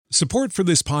Support for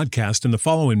this podcast and the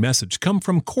following message come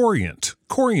from Corient.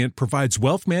 Corient provides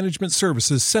wealth management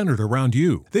services centered around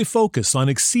you. They focus on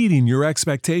exceeding your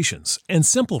expectations and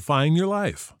simplifying your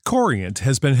life. Corient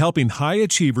has been helping high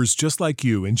achievers just like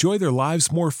you enjoy their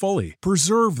lives more fully,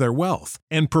 preserve their wealth,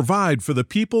 and provide for the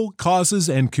people, causes,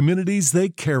 and communities they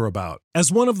care about. As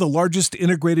one of the largest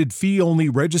integrated fee-only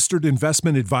registered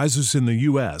investment advisors in the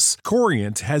U.S.,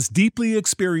 Corient has deeply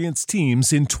experienced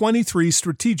teams in 23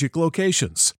 strategic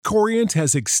locations. Corient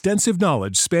has extensive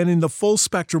knowledge spanning the full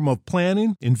spectrum of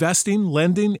planning, investing,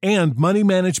 lending, and money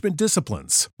management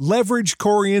disciplines. Leverage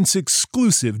Corient's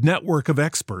exclusive network of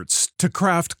experts to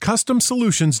craft custom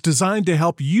solutions designed to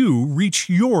help you reach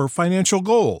your financial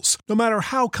goals, no matter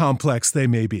how complex they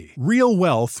may be. Real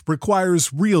wealth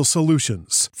requires real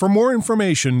solutions. For more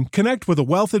information, connect with a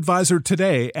wealth advisor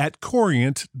today at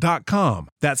Corient.com.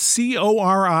 That's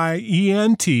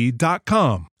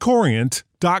Corient.com.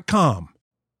 Corient.com.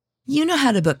 You know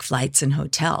how to book flights and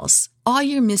hotels. All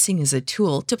you're missing is a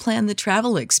tool to plan the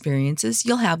travel experiences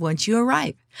you'll have once you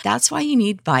arrive. That's why you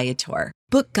need Viator.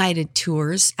 Book guided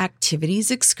tours,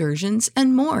 activities, excursions,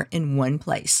 and more in one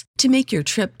place to make your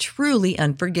trip truly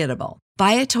unforgettable.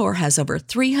 Viator has over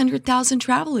 300,000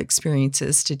 travel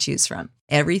experiences to choose from.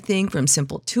 Everything from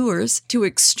simple tours to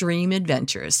extreme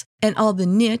adventures and all the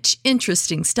niche,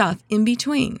 interesting stuff in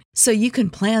between. So you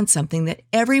can plan something that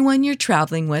everyone you're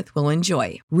traveling with will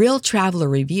enjoy. Real traveler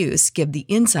reviews give the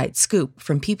inside scoop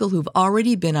from people who've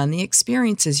already been on the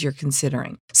experiences you're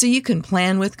considering. So you can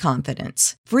plan with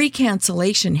confidence. Free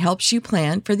cancellation helps you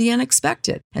plan for the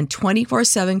unexpected. And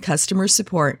 24/7 customer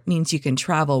support means you can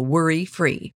travel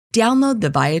worry-free. Download the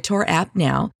Viator app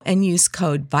now and use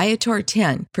code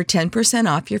Viator10 for 10%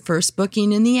 off your first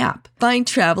booking in the app. Find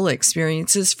travel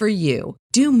experiences for you.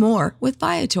 Do more with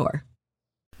Viator.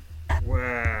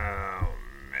 Well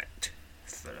met,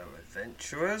 fellow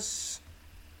adventurers.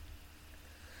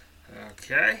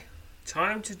 Okay,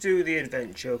 time to do the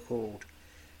adventure called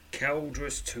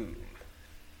Keldra's Tomb.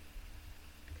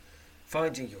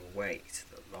 Finding your way to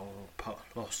the long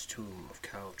lost tomb of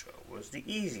Keldra was the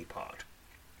easy part.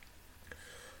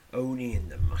 Only in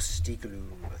the musty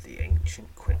gloom of the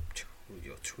ancient crypt will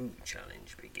your true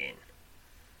challenge begin.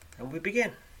 And we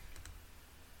begin.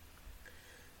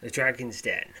 The Dragon's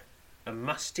Den, a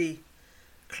musty,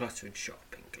 cluttered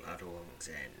shop in Gladwong's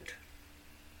End.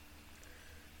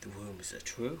 The rumours are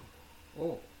true,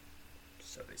 or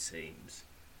so it seems.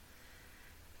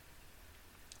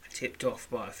 Tipped off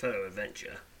by a fellow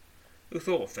adventurer, who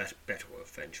thought better of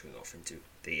venturing off into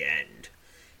the end,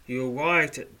 you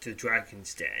arrived at the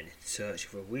Dragon's Den in search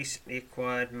of a recently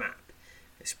acquired map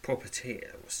its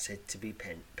proprietor was said to be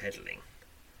peddling.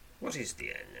 What is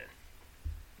the end,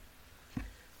 then?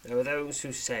 There are those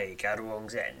who say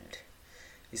Gladwong's End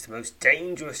is the most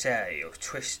dangerous area of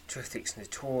Trithic's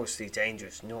notoriously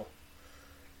dangerous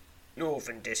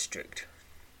northern district.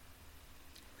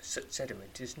 Such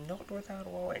sentiment is not without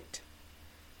warrant.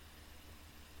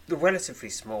 The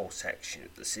relatively small section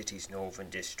of the city's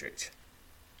northern district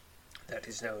that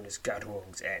is known as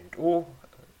Gladwong's End, or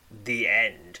the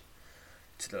End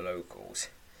to the locals,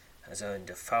 has earned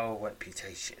a foul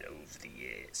reputation over the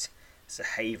years as a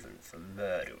haven for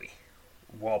murdery,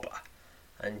 robber,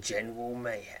 and general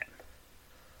mayhem.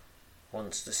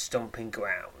 Once the stomping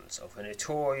grounds of a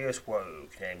notorious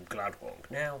rogue named Gladwong,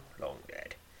 now long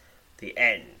dead, the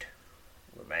End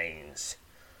remains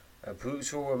a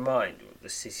brutal reminder of the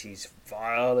city's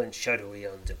vile and shadowy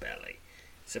underbelly.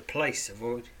 It's a place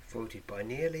avoided by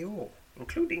nearly all,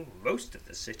 including most of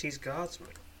the city's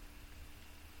guardsmen.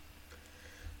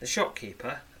 The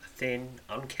shopkeeper, a thin,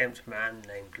 unkempt man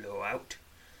named Lorout,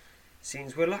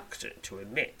 seems reluctant to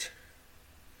admit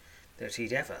that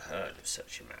he'd ever heard of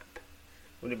such a map.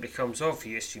 When it becomes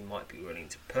obvious you might be willing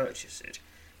to purchase it,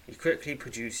 he quickly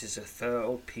produces a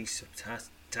furled piece of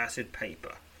tattered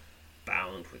paper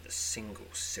bound with a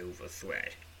single silver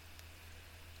thread.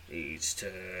 Leads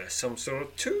to some sort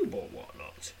of tube or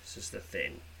whatnot, says the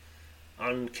thin,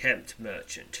 unkempt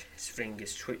merchant, his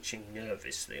fingers twitching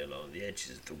nervously along the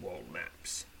edges of the world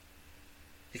maps.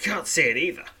 You can't see it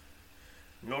either.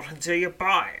 Not until you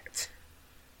buy it.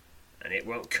 And it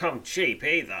won't come cheap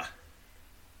either.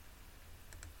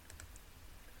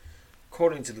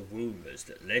 According to the rumours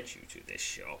that led you to this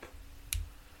shop,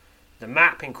 the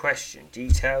map in question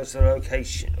details the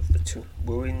location of the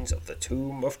ruins of the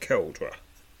Tomb of Keldra,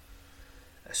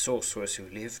 a sorceress who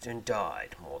lived and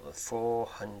died more than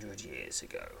 400 years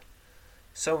ago.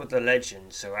 Some of the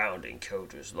legends surrounding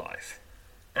Keldra's life,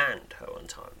 and her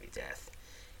untimely death,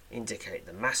 indicate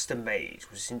the Master Mage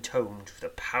was entombed with a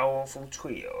powerful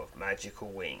trio of magical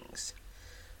wings,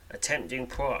 a tempting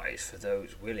prize for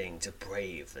those willing to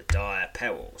brave the dire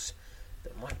perils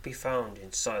that might be found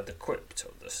inside the crypt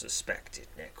of the suspected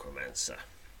necromancer.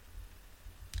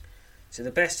 To the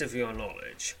best of your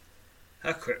knowledge,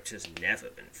 her crypt has never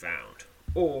been found,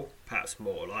 or, perhaps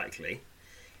more likely,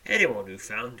 anyone who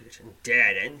found it and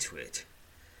dared enter it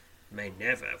may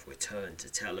never have returned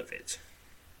to tell of it.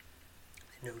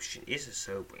 The notion is a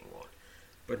sobering one,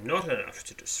 but not enough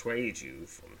to dissuade you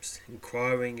from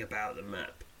inquiring about the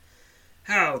map.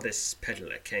 How this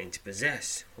peddler came to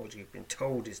possess what you've been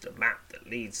told is the map that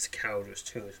leads to Calders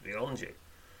tomb is beyond you,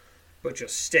 but you're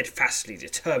steadfastly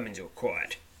determined to acquire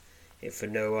it, if for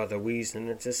no other reason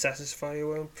than to satisfy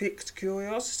your own piqued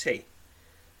curiosity,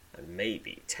 and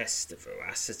maybe test the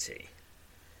veracity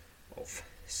of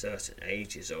certain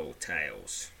ages-old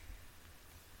tales.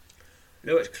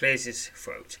 Lewis clears his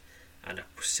throat, and a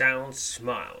profound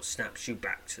smile snaps you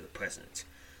back to the present.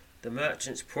 The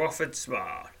merchant's proffered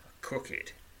smile, a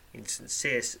crooked,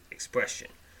 insincere expression,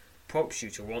 prompts you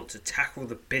to want to tackle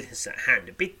the business at hand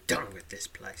and be done with this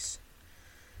place.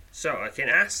 So I can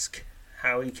ask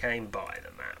how he came by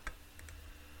the map.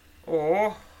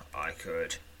 Or I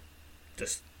could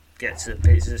just get to the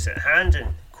business at hand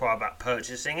and inquire about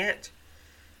purchasing it.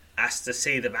 Ask to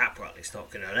see the map. Well, he's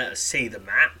not going to let us see the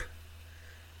map.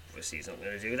 Obviously he's not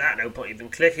going to do that. No point even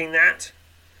clicking that.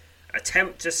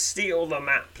 Attempt to steal the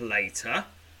map later.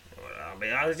 Well, I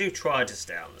mean, I do try to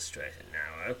stay on the straight and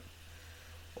narrow.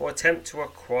 Or attempt to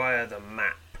acquire the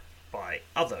map by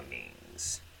other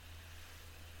means.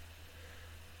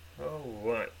 Oh,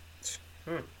 right.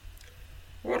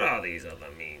 What are these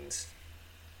other means?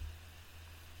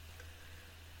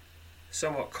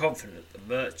 Somewhat confident the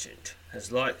merchant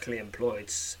has likely employed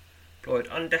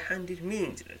underhanded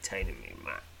means in attaining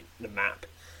the map,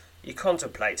 you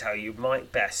contemplate how you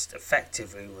might best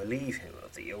effectively relieve him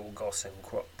of the ill-gotten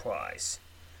prize.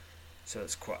 So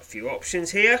there's quite a few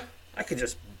options here. I could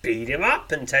just beat him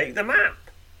up and take the map.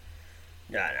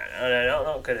 No, I'm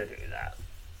not going to do that.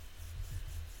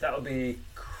 That would be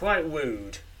quite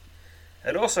rude.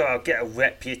 And also I'll get a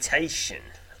reputation.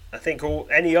 I think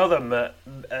any other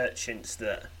merchants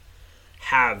that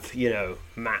have,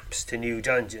 maps to new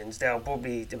dungeons, they'll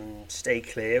probably stay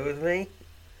clear of me.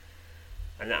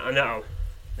 And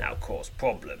that'll cause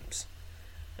problems.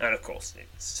 And of course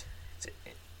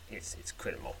it's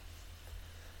criminal.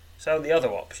 So the other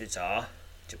options are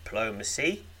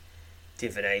diplomacy,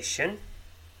 divination,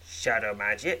 shadow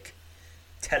magic,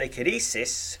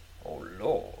 telekinesis, or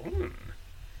law.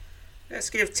 Let's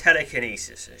give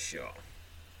telekinesis a shot.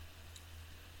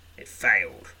 It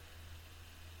failed.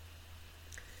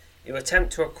 Your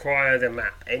attempt to acquire the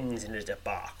map ends in a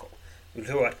debacle, with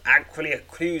Luard angrily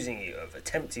accusing you of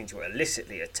attempting to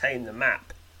illicitly attain the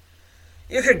map.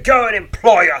 You could go and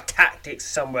employ your tactics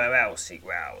somewhere else, he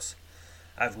growls.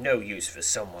 I've no use for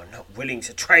someone not willing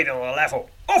to trade on a level.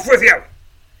 Off with you!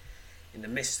 In the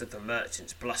midst of the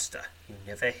merchant's bluster, you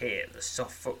never hear the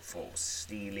soft footfalls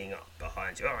stealing up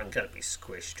behind you. Oh, I'm going to be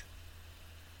squished.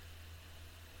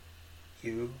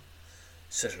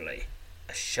 Suddenly,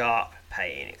 a sharp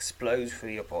pain explodes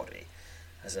through your body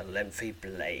as a lengthy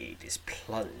blade is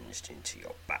plunged into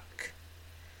your back.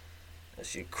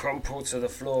 As you crumple to the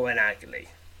floor in agony,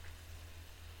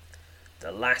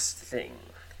 the last thing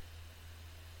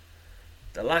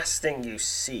you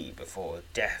see before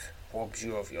death robs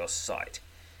you of your sight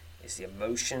is the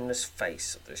emotionless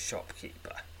face of the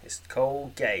shopkeeper, his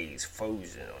cold gaze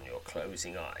frozen on your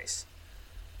closing eyes.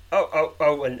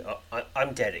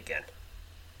 I'm dead again.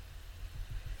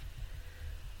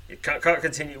 You can't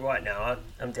continue right now.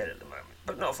 I'm dead at the moment,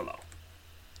 but not for long.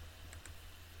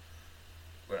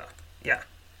 Well, yeah.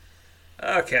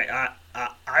 Okay,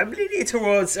 I'm leaning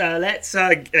towards, let's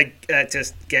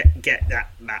just get that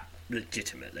map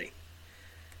legitimately.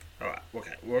 Alright,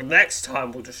 okay. Well, next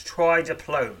time we'll just try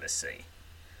diplomacy.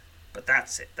 But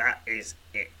that's it. That is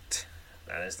it.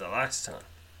 That is the last time.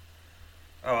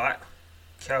 Alright.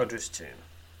 Calders tomb.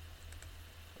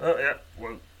 Oh, yeah.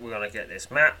 We're going to get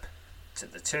this map to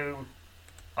the tomb.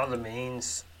 Other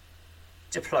means.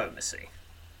 Diplomacy.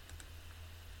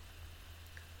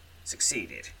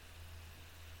 Succeeded.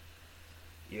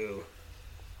 You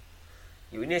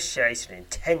initiate an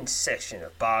intense session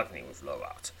of bargaining with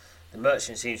Lorat. The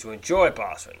merchant seems to enjoy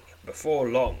bartering. Before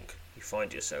long, you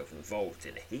find yourself involved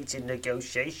in a heated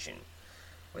negotiation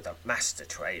with a master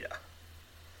trader.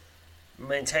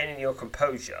 Maintaining your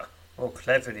composure, or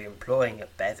cleverly employing a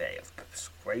bevy of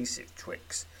persuasive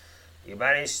tricks, you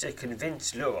manage to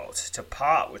convince Lorat to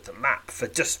part with the map for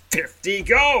just 50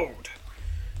 gold!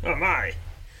 Oh my!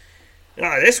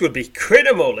 Now this would be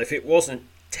criminal if it wasn't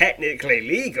technically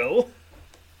legal.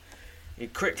 You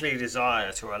quickly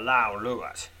desire to allow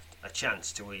Luat a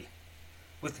chance to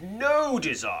with no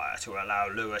desire to allow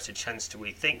Luat a chance to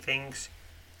rethink things,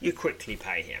 you quickly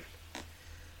pay him.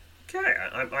 Okay,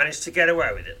 I managed to get away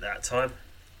with it that time.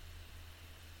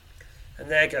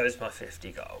 And there goes my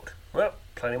 50 gold. Well,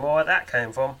 plenty more where that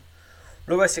came from.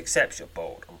 Luat accepts your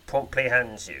bolt and promptly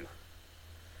hands you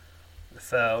the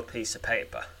furled piece of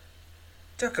paper.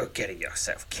 Don't go getting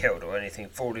yourself killed or anything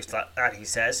foolish like that, he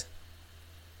says.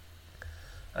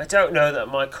 I don't know that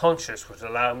my conscience would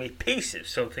allow me peace if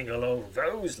something along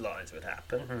those lines would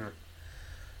happen.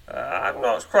 I'm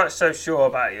not quite so sure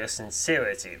about your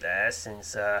sincerity there,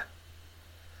 since I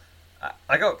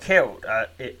got killed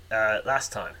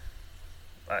last time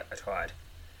I tried.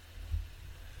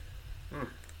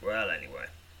 Well, anyway,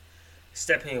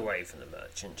 stepping away from the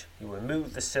merchant, you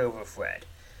remove the silver thread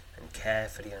and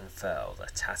carefully unfurl the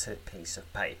tattered piece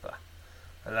of paper,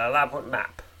 an elaborate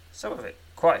map, some of it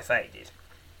quite faded.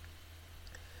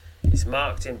 It's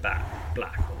marked in black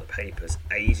on the paper's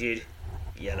aged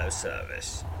yellow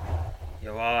surface.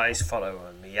 Your eyes follow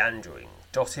a meandering,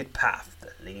 dotted path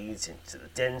that leads into the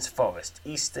dense forest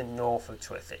east and north of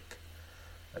Twithick.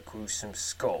 A gruesome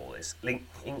skull is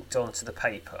inked onto the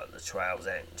paper at the trail's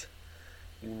end.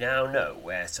 You now know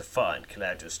where to find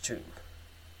Caladra's tomb.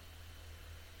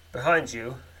 Behind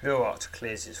you, Luat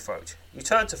clears his throat. You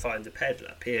turn to find the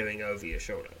peddler peering over your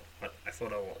shoulder. I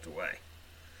thought I walked away.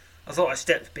 I thought I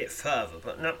stepped a bit further,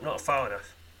 but no, not far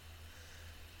enough.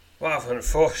 Rather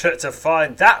unfortunate to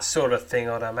find that sort of thing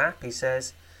on a map, he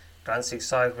says, glancing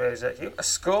sideways at you. A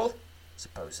skull?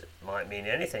 Suppose it might mean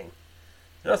anything.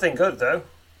 Nothing good, though.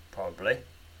 Probably.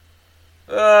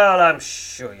 Well, I'm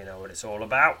sure you know what it's all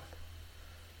about.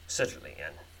 Suddenly,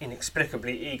 and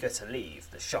inexplicably eager to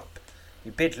leave the shop,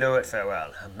 you bid Luat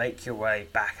farewell and make your way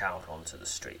back out onto the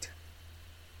street.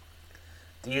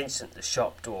 The instant the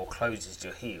shop door closes at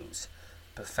your heels,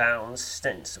 a profound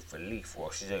sense of relief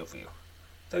washes over you.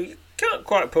 Though you can't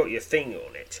quite put your finger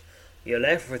on it, you're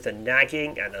left with a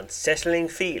nagging and unsettling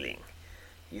feeling.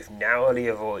 You've narrowly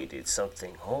avoided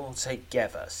something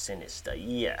altogether sinister.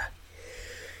 Yeah,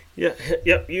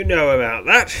 you know about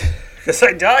that, because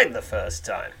I died the first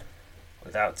time.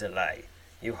 Without delay,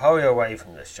 you hurry away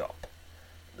from the shop,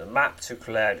 the map to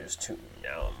Caladra's tomb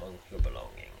now among your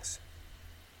belongings.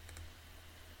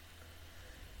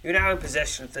 You're now in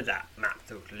possession of the map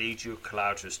that would lead you to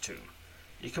Caladra's tomb.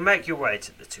 You can make your way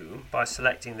to the tomb by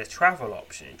selecting the travel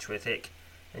option in Twithick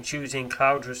and choosing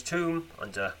Caladra's tomb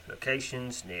under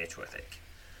locations near Twithick.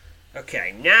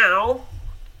 Okay, now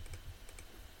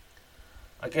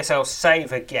I guess I'll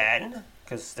save again,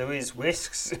 because there is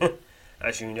risks,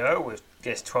 as you know, with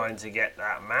just trying to get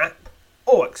that map,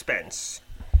 or expense.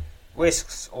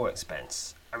 Risks or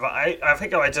expense. I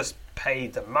think if I just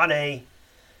paid the money,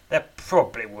 there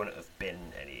probably wouldn't have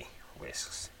been any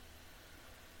risks.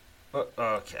 But,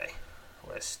 okay.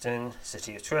 Western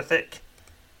City of Twithick,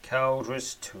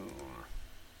 Caladra's tomb.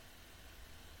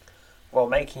 While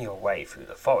making your way through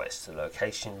the forest to the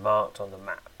location marked on the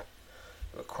map,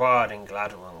 required in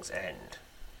Gladwang's End.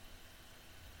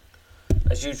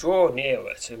 As you draw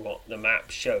nearer to what the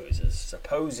map shows as a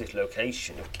supposed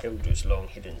location of Kildra's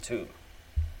long-hidden tomb,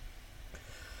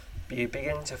 you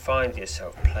begin to find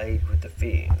yourself plagued with the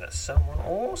feeling that someone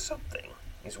or something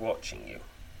is watching you.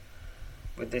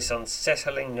 With this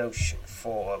unsettling notion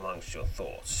fore amongst your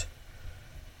thoughts,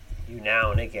 you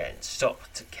now and again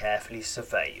stop to carefully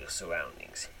survey your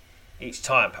surroundings. Each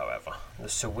time, however, the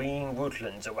serene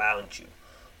woodlands around you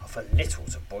offer little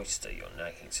to bolster your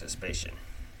nagging suspicion.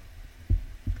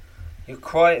 Your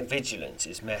quiet vigilance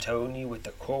is met only with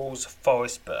the calls of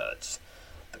forest birds,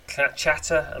 the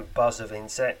chatter and buzz of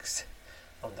insects,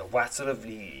 and the rattle of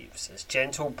leaves as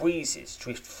gentle breezes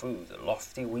drift through the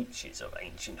lofty reaches of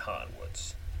ancient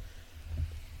hardwoods.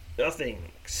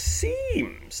 Nothing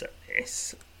seems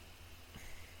amiss.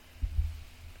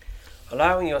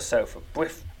 Allowing yourself a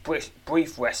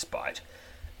brief respite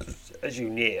as you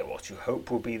near what you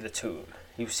hope will be the tomb,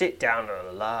 you sit down on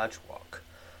a large rock,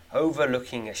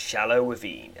 overlooking a shallow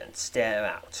ravine, and stare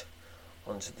out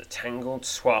onto the tangled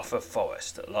swath of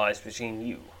forest that lies between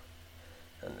you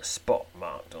and the spot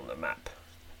marked on the map.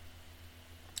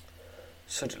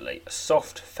 Suddenly, a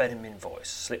soft, feminine voice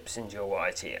slips into your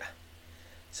right ear.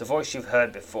 It's a voice you've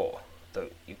heard before, though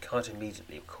you can't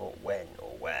immediately recall when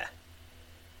or where.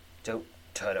 Don't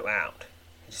turn around.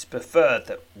 It is preferred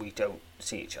that we don't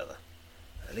see each other.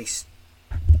 At least,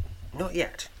 not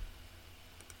yet.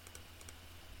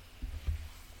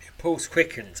 Your pulse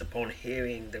quickens upon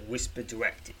hearing the whispered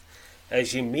directive,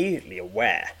 as you're immediately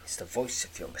aware it's the voice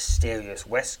of your mysterious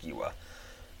rescuer,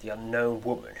 the unknown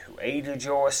woman who aided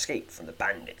your escape from the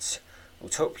bandits who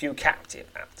took you captive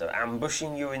after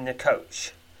ambushing you in the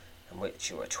coach in which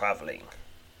you were travelling.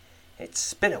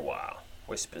 It's been a while,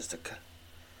 whispers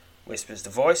the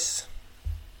voice,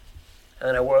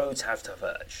 and her words have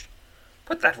diverged,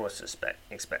 but that was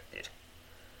expected.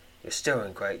 You're still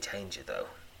in great danger, though,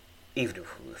 even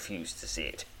if we refuse to see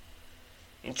it.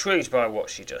 Intrigued by what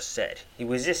she just said, he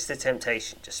resists the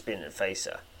temptation to spin and face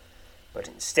her, but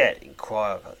instead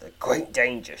inquire about the great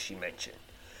danger she mentioned.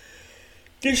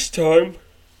 This time,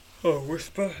 a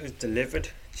whisper is delivered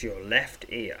to your left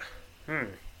ear.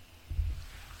 And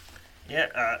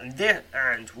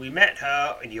we met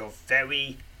her in your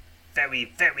very, very,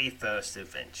 very first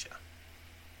adventure.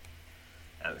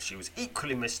 She was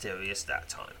equally mysterious that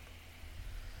time.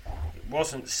 It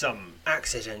wasn't some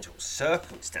accidental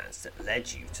circumstance that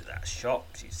led you to that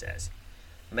shop, she says,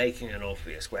 making an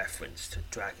obvious reference to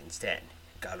Dragon's Den,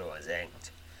 Galois End.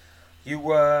 You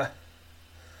were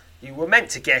meant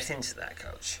to get into that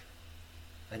coach.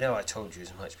 I know I told you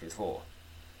as much before.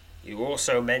 You were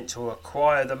also meant to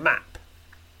acquire the map.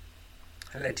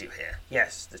 I led you here.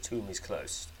 Yes, the tomb is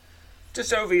close.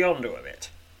 Just over yonder a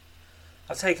bit.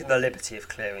 I've taken the liberty of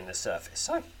clearing the surface.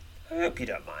 I hope you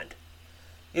don't mind.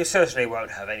 You certainly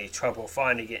won't have any trouble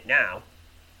finding it now.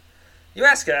 You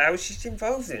ask her how she's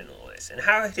involved in all this, and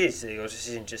how it is that your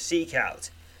decision to seek out,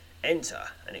 enter,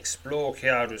 and explore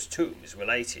Kiadra's tomb is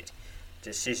related to the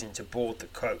decision to board the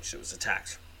coach that was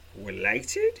attacked.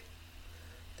 Related?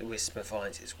 The whisper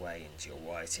finds its way into your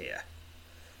right ear.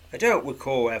 I don't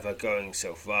recall ever going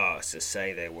so far as to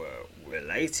say they were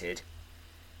related.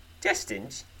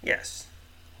 Destined, yes.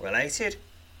 Related?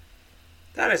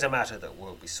 That is a matter that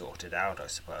will be sorted out, I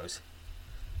suppose,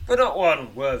 but not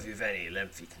one worthy of any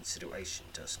lengthy consideration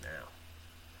just now.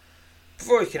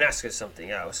 Before you can ask her something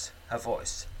else, her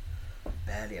voice,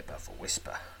 barely above a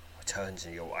whisper, returns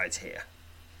in your right ear.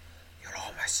 You'll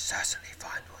almost certainly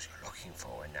find what you're looking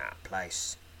for in that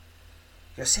place.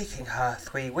 You're seeking her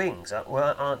 3 wings,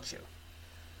 aren't you?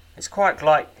 It's quite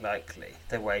likely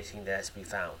they're waiting there to be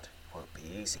found. Won't be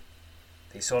easy.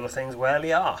 These sort of things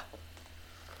rarely are.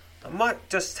 I might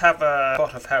just have a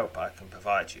pot of help I can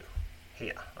provide you.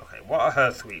 Here, okay, what are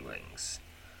her 3 wings?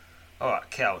 Alright,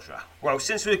 Kiadra. Well,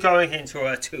 since we're going into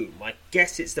her tomb, I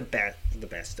guess it's the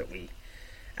best that we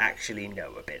actually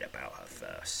know a bit about her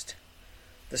first.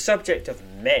 The subject of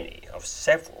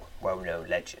several well-known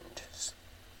legends.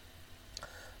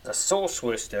 The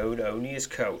sorceress known only as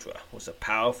Kiadra was a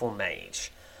powerful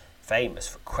mage, famous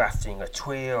for crafting a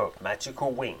trio of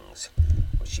magical wings,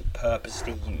 which she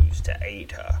purposely used to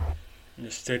aid her in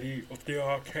the study of the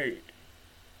arcane.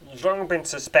 It has long been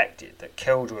suspected that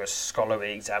Kiadra's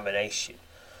scholarly examination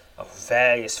of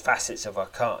various facets of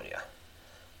Arcania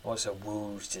was a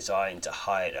ruse designed to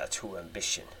hide her true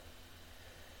ambition.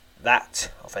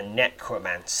 That of a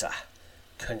necromancer,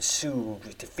 consumed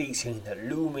with defeating the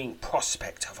looming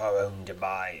prospect of her own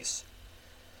demise.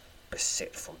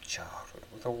 Beset from childhood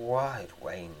with a wide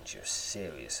range of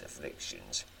serious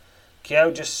afflictions,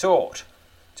 Kiadra sought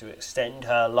to extend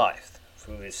her life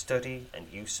through the study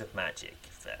and use of magic.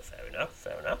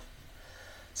 Fair enough.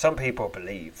 Some people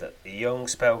believe that the young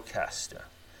spellcaster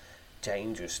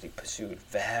dangerously pursued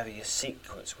various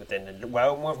secrets within the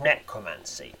realm of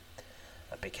necromancy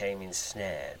and became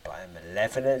ensnared by a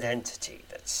malevolent entity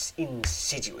that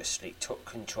insidiously took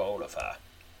control of her.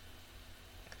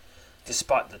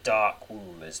 Despite the dark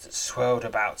rumours that swirled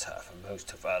about her for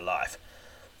most of her life,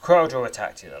 Kiadra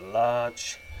attracted a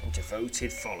large and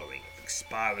devoted following of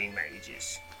aspiring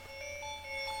mages.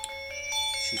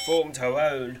 She formed her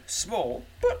own small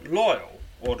but loyal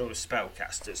order of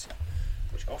spellcasters,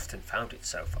 which often found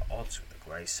itself at odds with the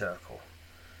Grey Circle.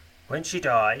 When she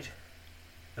died,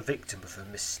 a victim of a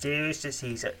mysterious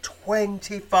disease at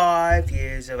 25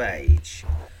 years of age,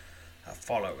 her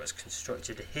followers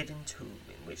constructed a hidden tomb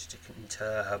in which to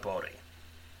inter her body.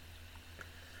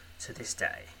 To this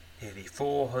day, nearly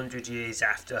 400 years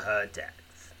after her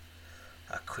death,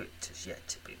 her crypt has yet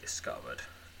to be discovered.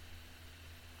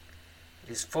 It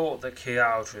is thought that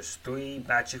Kiadra's 3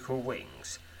 magical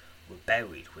wings were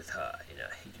buried with her in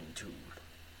a hidden tomb.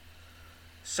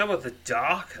 Some of the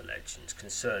darker legends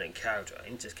concerning Kiadra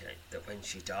indicate that when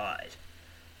she died,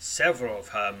 several of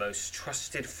her most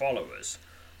trusted followers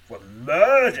were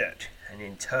murdered and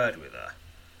interred with her,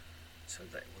 so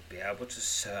they would be able to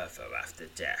serve her after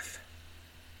death,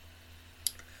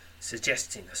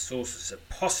 suggesting the sorceress had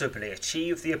possibly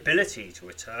achieved the ability to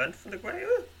return from the Grey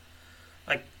Earth.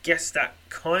 I guess that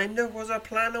kind of was a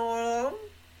plan all along,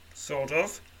 sort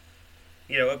of.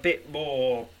 A bit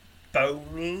more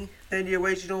bony than the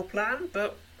original plan,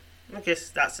 but I guess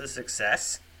that's a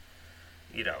success.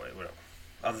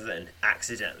 Other than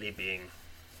accidentally being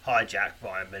hijacked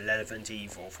by a malevolent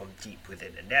evil from deep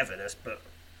within the Neverness, but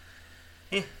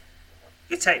you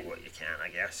take what you can, I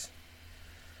guess.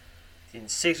 The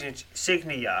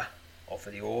insignia of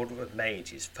the Order of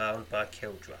Mages found by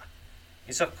Kildra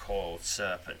is a coiled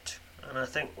serpent, and I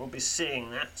think we'll be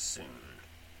seeing that soon.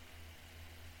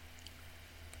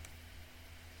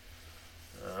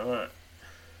 Alright.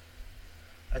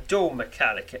 A dull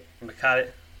metallic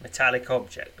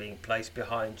object being placed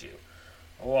behind you,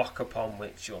 a rock upon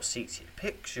which you're seated,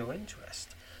 piques your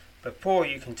interest. Before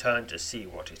you can turn to see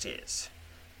what it is,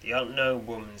 the unknown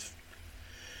woman's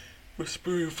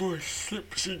whispering voice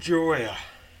slips into your ear.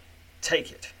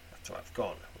 Take it after I've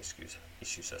gone,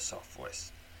 issues her soft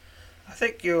voice. I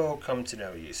think you'll come to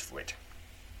no use for it.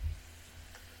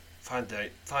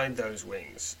 Find those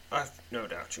wings. I've no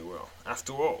doubt you will.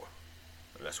 After all,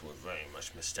 unless we're very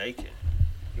much mistaken,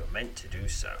 you're meant to do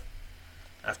so.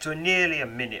 After nearly a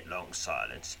minute-long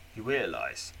silence, you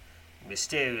realise the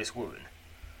mysterious woman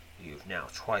who you've now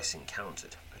twice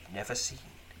encountered but never seen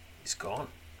is gone.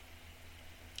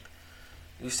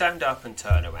 You stand up and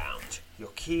turn around,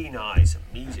 your keen eyes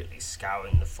immediately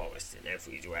scouring the forest in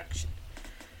every direction,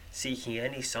 seeking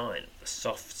any sign of the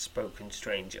soft-spoken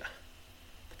stranger.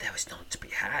 But there was none to be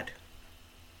had.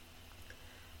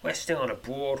 Resting on a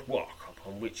broad rock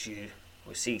upon which you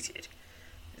were seated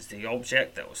is the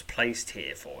object that was placed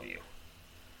here for you.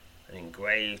 An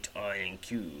engraved iron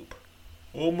cube,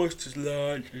 almost as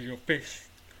large as your fist.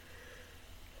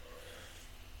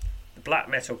 The black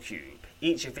metal cube,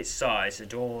 each of its sides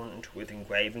adorned with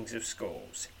engravings of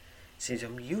skulls, seems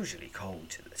unusually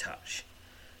cold to the touch.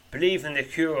 Believing the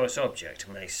curious object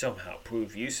may somehow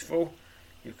prove useful,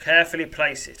 you carefully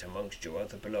place it amongst your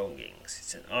other belongings.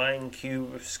 It's an iron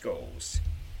cube of skulls.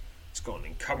 It's got an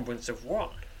encumbrance of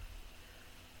one.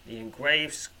 The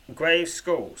engraved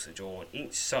skulls adorn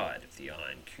each side of the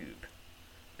iron cube.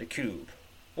 The cube,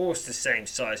 almost the same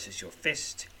size as your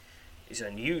fist, is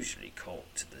unusually cold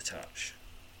to the touch.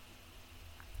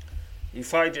 You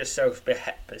find yourself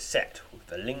beset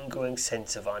with a lingering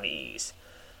sense of unease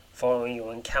following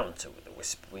your encounter with the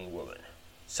whispering woman,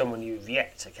 someone you've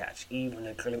yet to catch even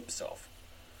a glimpse of,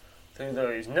 though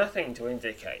there is nothing to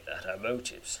indicate that her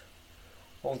motives,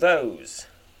 or those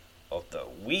of the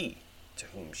we to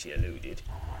whom she alluded,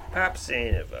 perhaps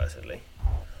inadvertently,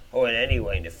 or in any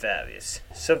way nefarious,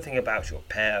 something about your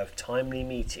pair of timely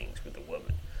meetings with the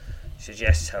woman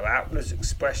suggests her outward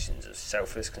expressions of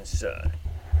selfless concern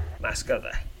mask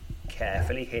other,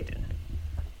 carefully hidden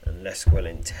and less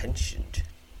well-intentioned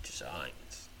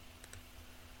designs.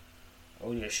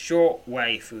 Only a short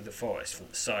way through the forest from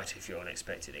the site of your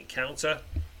unexpected encounter,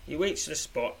 you reach the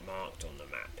spot marked on the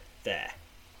map. There,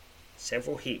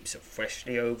 several heaps of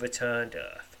freshly overturned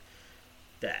earth.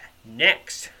 There,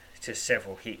 next to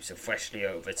several heaps of freshly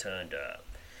overturned earth,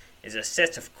 is a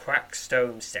set of cracked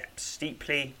stone steps,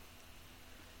 steeply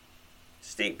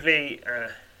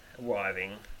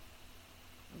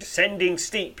descending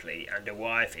steeply and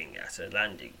arriving at a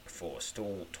landing before a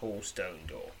tall stone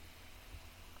door.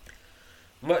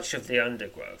 Much of the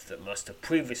undergrowth that must have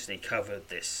previously covered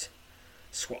this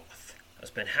swath has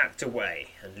been hacked away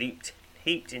and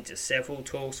heaped into several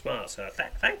tall spires.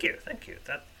 Thank you.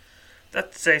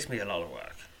 That saves me a lot of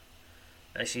work.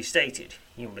 As she stated,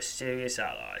 your mysterious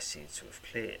ally seems to have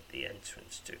cleared the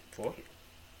entrance for you.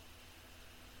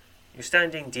 You're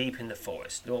standing deep in the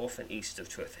forest, north and east of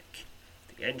Trithik,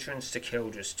 the entrance to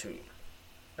Kildra's tomb.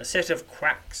 A set of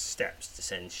cracked steps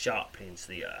descends sharply into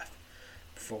the earth,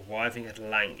 before arriving at a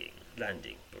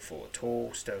landing before a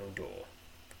tall stone door,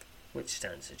 which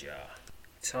stands ajar.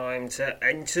 Time to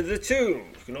enter the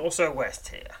tomb. You can also rest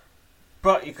here,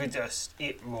 but you could just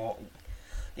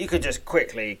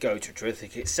quickly go to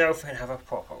Trithik itself and have a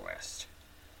proper rest.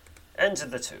 Enter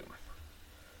the tomb.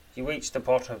 You reach the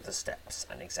bottom of the steps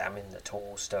and examine the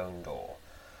tall stone door.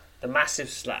 The massive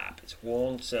slab, its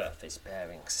worn surface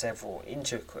bearing several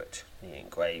intricately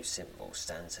engraved symbols,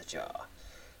 stands ajar.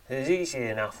 There is easily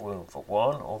enough room for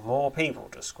one or more people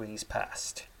to squeeze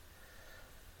past.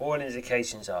 All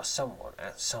indications are someone,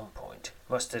 at some point,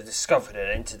 must have discovered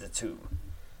and entered the tomb,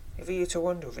 leaving you to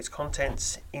wonder if its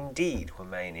contents indeed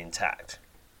remain intact.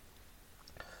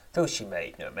 Though she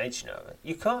made no mention of it,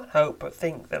 you can't help but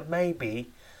think that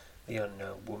maybe the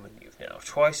unknown woman you've now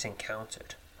twice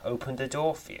encountered opened the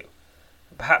door for you,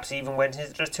 and perhaps even went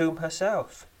into the tomb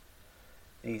herself.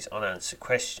 These unanswered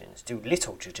questions do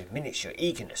little to diminish your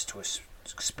eagerness to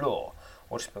explore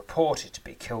what is purported to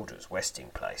be Kildra's resting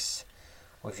place.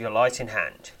 With your light in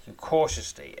hand, you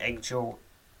cautiously edge your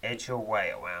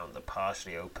way around the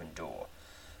partially open door,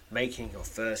 making your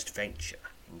first venture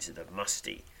into the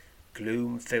musty,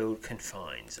 gloom-filled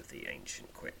confines of the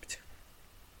ancient crypt.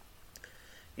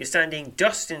 You're standing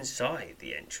just inside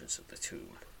the entrance of the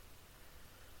tomb.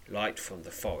 Light from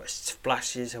the forest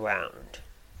splashes around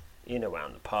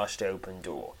the partially open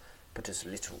door, but does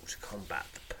little to combat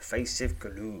the pervasive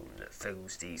gloom that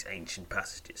fills these ancient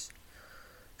passages.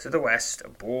 To the west, a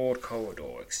broad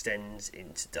corridor extends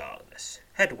into darkness.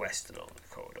 Head west along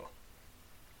the corridor.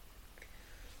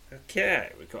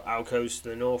 Okay, we've got alcoves to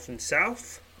the north and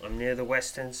south. I'm near the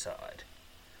western side.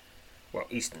 Well,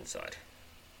 eastern side.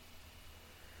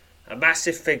 A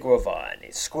massive figure of iron,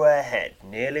 its square head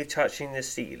nearly touching the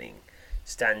ceiling,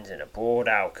 stands in a broad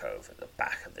alcove at the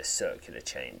back of this circular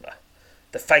chamber.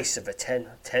 The face of a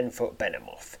 10-foot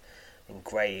behemoth,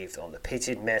 engraved on the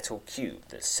pitted metal cube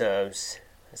that serves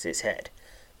as its head,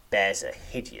 bears a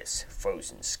hideous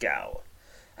frozen scowl.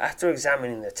 After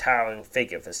examining the towering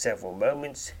figure for several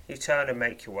moments, you turn and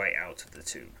make your way out of the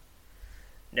tomb.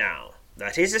 Now,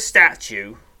 that is a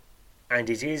statue, and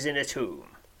it is in a tomb,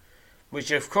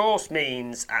 which of course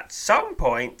means at some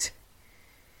point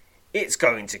it's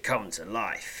going to come to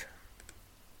life.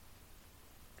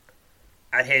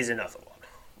 And here's another one.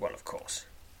 Well, of course,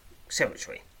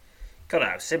 symmetry. Gotta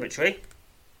have symmetry.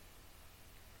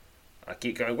 I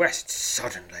keep going west.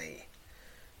 Suddenly,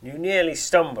 you nearly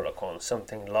stumble upon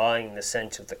something lying in the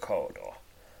centre of the corridor.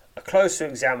 A closer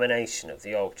examination of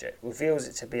the object reveals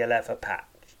it to be a leather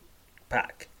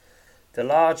pack. The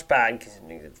large bag is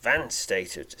in an advanced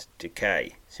state of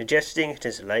decay, suggesting it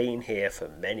has lain here for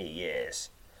many years.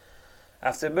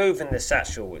 After moving the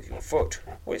satchel with your foot,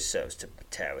 which serves to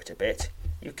tear it a bit,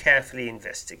 you carefully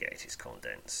investigate its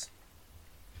contents.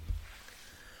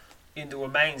 In the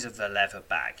remains of the leather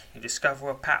bag, you discover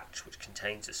a pouch which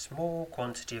contains a small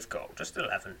quantity of gold, just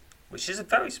 11, which is a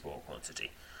very small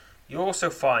quantity. You also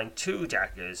find 2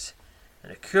 daggers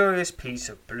and a curious piece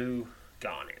of blue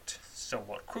garnet,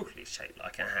 somewhat crudely shaped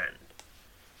like a hand.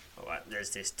 Alright, there's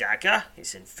this dagger.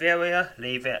 It's inferior.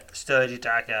 Leave it. Sturdy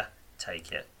dagger.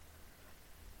 Take it.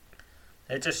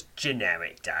 They're just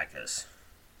generic daggers.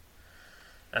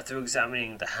 After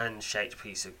examining the hand-shaped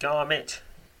piece of garnet,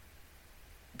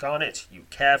 you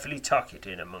carefully tuck it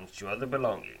in amongst your other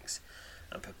belongings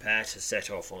and prepare to set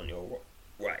off on your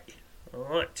way.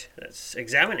 Alright, let's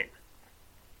examine it.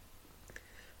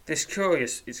 It's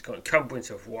got encumbrance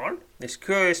of 1. This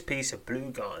curious piece of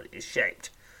blue garnet is shaped,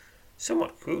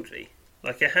 somewhat crudely,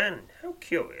 like a hand. How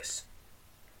curious.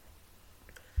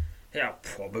 I'll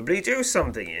probably do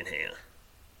something in here.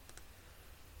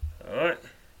 Alright,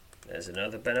 there's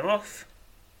another behemoth.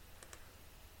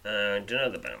 And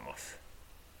another behemoth.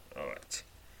 Alright,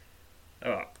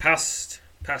 past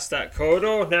that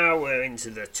corridor, now we're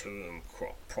into the tomb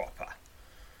proper.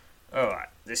 Alright,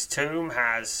 this tomb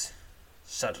has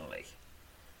suddenly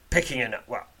picking I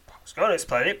was going to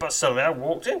explain it, but suddenly I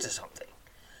walked into something.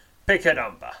 Pick a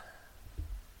number.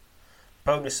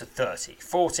 Bonus of 30,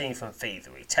 14 from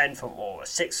thievery, 10 from aura,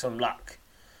 6 from luck.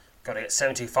 Got to get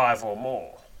 75 or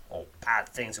more, or bad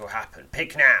things will happen.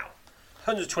 Pick now.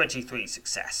 123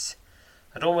 success.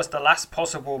 At almost the last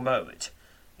possible moment,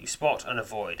 you spot and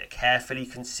avoid a carefully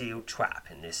concealed trap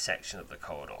in this section of the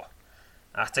corridor.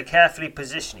 After carefully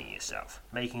positioning yourself,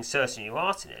 making certain you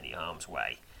aren't in any harm's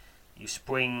way, you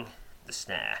spring the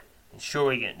snare,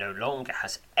 ensuring it no longer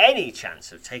has any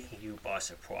chance of taking you by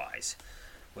surprise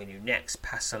when you next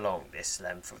pass along this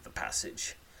length of the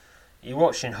passage. You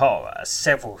watch in horror as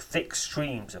several thick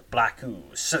streams of black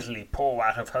ooze suddenly pour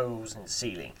out of holes in the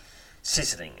ceiling,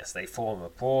 sizzling as they form a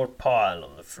broad puddle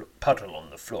on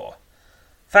the floor.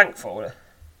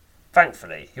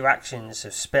 Thankfully, your actions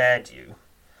have spared you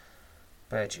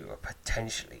a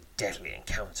potentially deadly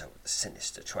encounter with the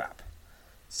sinister trap.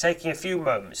 Taking a few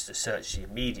moments to search the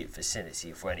immediate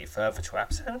vicinity for any further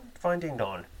traps, and finding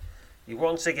none, you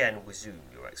once again resume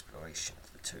your exploration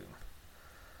of the tomb.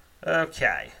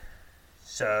 Okay,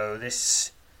 so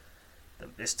this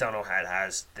tunnel head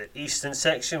has the eastern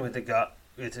section with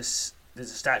the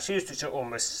statues, which are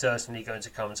almost certainly going to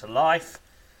come to life.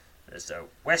 There's a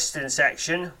western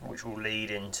section, which will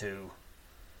lead into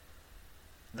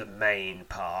the main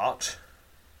part,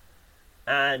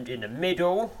 and in the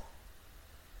middle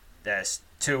there's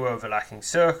 2 overlapping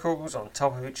circles on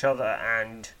top of each other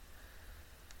and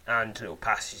little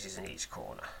passages in each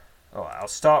corner. Alright, I'll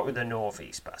start with the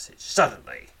northeast passage.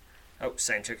 Suddenly,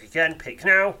 same trick again, pick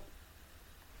now.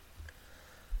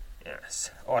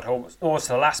 Yes, at almost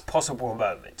the last possible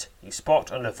moment, you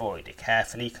spot and avoid a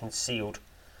carefully concealed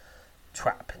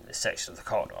trap in this section of the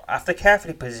corridor. After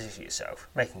carefully positioning yourself,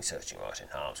 making certain you aren't in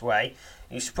harm's way,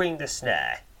 you spring the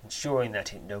snare, ensuring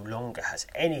that it no longer has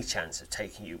any chance of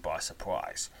taking you by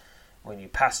surprise. when you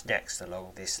pass next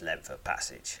along this length of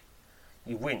passage.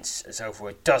 You wince as over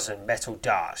a dozen metal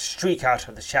darts streak out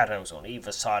of the shadows on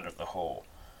either side of the hall,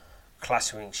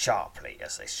 clattering sharply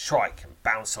as they strike and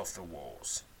bounce off the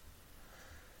walls.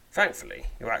 Thankfully,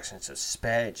 your actions have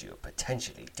spared you a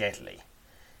potentially deadly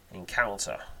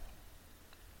encounter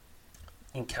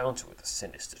with a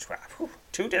sinister trap.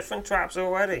 2 different traps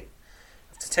already.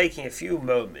 After taking a few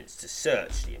moments to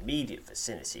search the immediate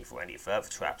vicinity for any further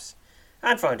traps,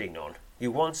 and finding none,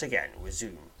 you once again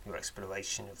resume your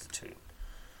exploration of the tomb.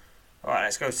 Alright,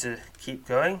 let's go to keep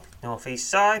going, northeast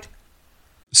side.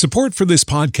 Support for this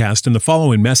podcast and the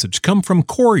following message come from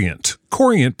Corient.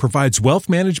 Corient provides wealth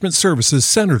management services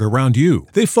centered around you.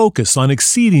 They focus on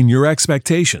exceeding your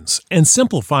expectations and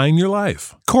simplifying your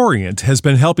life. Corient has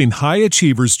been helping high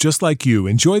achievers just like you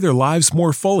enjoy their lives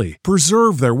more fully,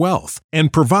 preserve their wealth,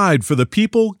 and provide for the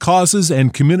people, causes,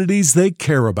 and communities they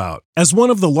care about. As one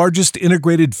of the largest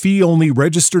integrated fee-only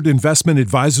registered investment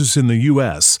advisors in the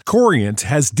U.S., Corient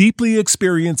has deeply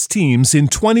experienced teams in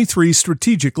 23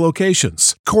 strategic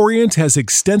locations. Corient has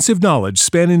extensive knowledge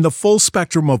spanning the full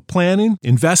spectrum of planning,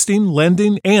 investing,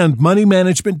 lending, and money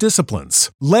management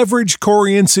disciplines. Leverage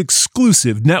Corient's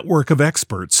exclusive network of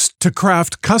experts to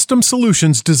craft custom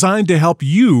solutions designed to help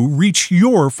you reach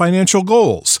your financial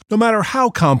goals, no matter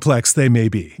how complex they may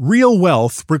be. Real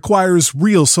wealth requires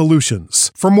real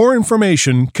solutions. For more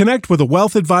information, connect with a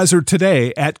wealth advisor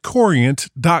today at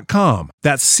Corient.com.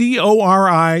 That's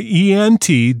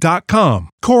Corient.com.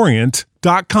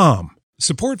 Corient.com.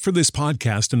 Support for this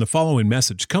podcast and the following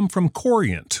message come from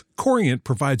Corient. Corient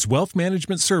provides wealth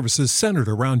management services centered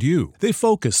around you. They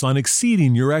focus on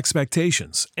exceeding your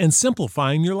expectations and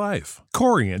simplifying your life.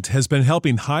 Corient has been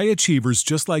helping high achievers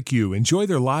just like you enjoy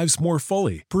their lives more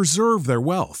fully, preserve their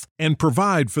wealth, and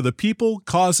provide for the people,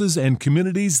 causes, and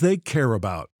communities they care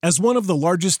about. As one of the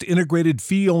largest integrated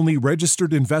fee-only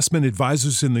registered investment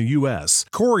advisors in the U.S.,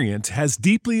 Corient has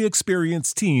deeply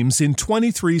experienced teams in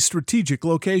 23 strategic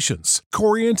locations.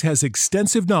 Corient has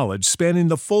extensive knowledge spanning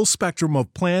the full spectrum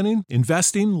of planning,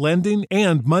 investing, lending,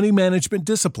 and money management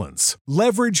disciplines.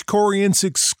 Leverage Corient's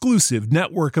exclusive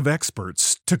network of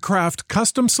experts to craft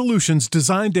custom solutions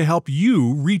designed to help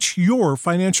you reach your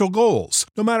financial goals,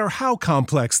 no matter how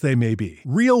complex they may be.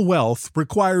 Real wealth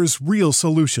requires real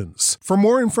solutions. For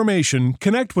more information,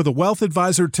 connect with a wealth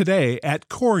advisor today at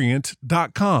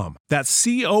Corient.com. That's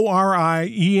Corient.com.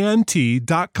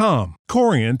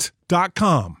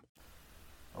 Corient.com.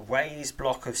 A raised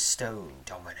block of stone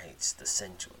dominates the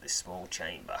centre of this small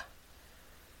chamber.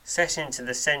 Set into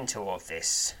the centre of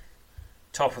this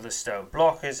top of the stone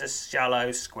block is a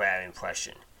shallow square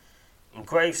impression.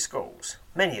 Engraved skulls,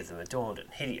 many of them adorned and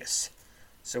hideous,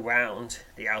 surround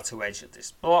the outer edge of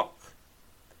this block.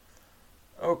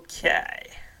 Okay.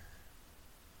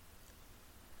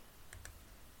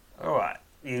 Alright,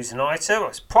 use an item.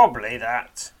 It's probably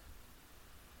that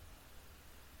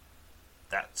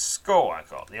skull I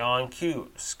got, the iron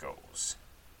cube skulls.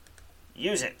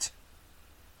 Use it.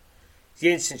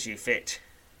 The instant you fit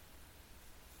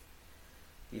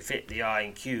the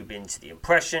iron cube into the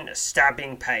impression, a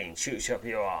stabbing pain shoots up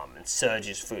your arm and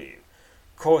surges through you,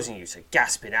 causing you to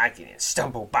gasp in agony and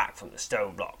stumble back from the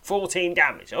stone block. 14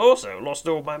 damage. I also lost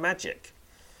all my magic.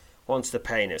 Once the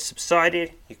pain has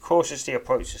subsided, you cautiously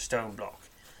approach the stone block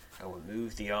and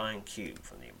remove the iron cube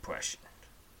from the impression.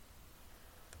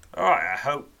 Alright, I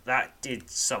hope that did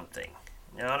something.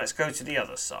 Now let's go to the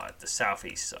other side, the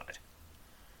southeast side.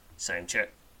 Same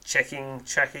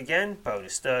check again.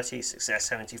 Bonus 30, success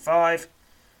 75,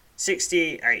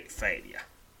 68 failure.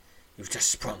 You've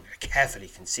just sprung a carefully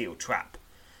concealed trap.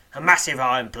 A massive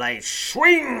iron blade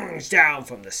swings down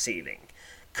from the ceiling,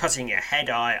 cutting a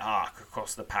head-eye arc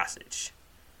across the passage.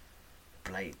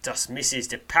 The blade thus misses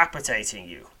decapitating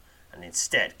you, and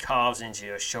instead carves into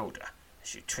your shoulder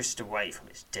as you twist away from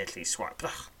its deadly swipe.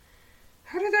 Ugh.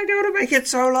 How did they know to make it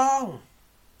so long?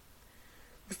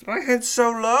 Was my head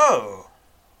so low?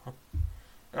 Oh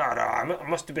no, I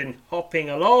must have been hopping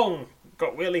along.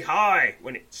 Got really high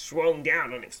when it swung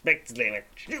down unexpectedly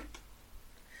and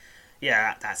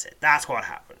yeah, that's it. That's what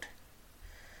happened.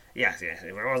 Yeah,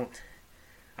 it wasn't.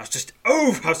 I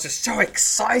was just so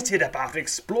excited about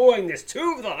exploring this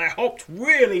tomb that I hopped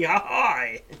really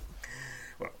high.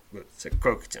 Well, it's a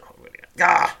croquetin, really.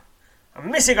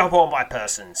 I'm missing up all my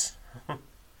persons.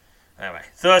 Anyway,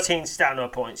 13 stamina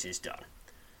points is done.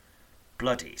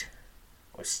 Bloodied,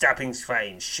 with stabbing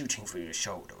veins shooting through your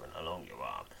shoulder and along your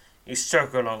arm, you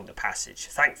struggle along the passage,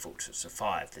 thankful to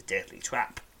survive the deadly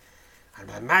trap. And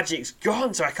my magic's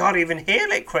gone, so I can't even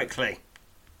heal it quickly.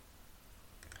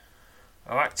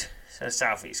 Alright, so the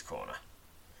southeast corner.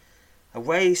 A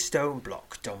raised stone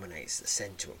block dominates the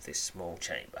centre of this small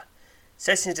chamber.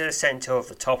 Set into the centre of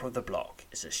the top of the block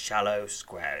is a shallow,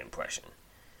 square impression.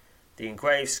 The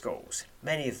engraved skulls,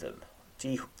 many of them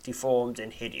deformed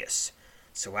and hideous,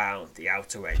 surround the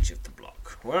outer edge of the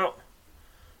block. Well,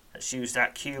 let's use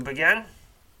that cube again.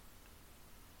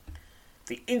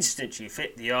 The instant you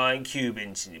fit the iron cube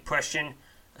into the impression,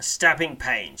 a stabbing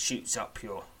pain shoots up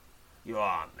your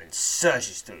arm and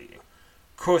surges through you,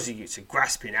 causing you to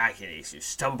grasp in agony as you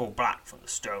stumble back from the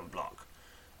stone block.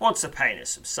 Once the pain has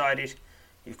subsided,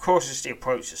 you cautiously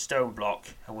approach the stone block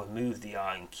and remove the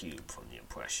iron cube from the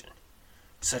impression.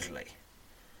 Suddenly,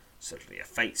 a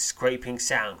faint scraping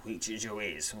sound reaches your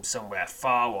ears from somewhere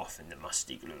far off in the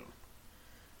musty gloom.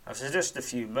 After just a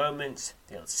few moments,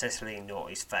 the unsettling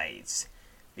noise fades,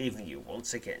 leaving you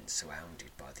once again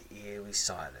surrounded by the eerie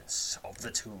silence of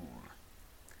the tomb.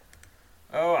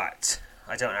 Alright,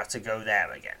 I don't have to go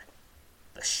there again.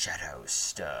 The shadows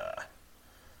stir.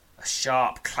 A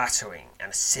sharp clattering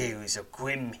and a series of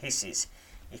grim hisses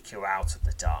echo out of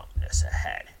the darkness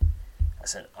ahead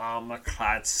as an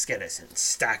armour-clad skeleton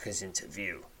staggers into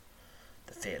view.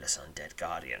 The fearless undead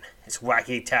guardian, its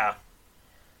waggy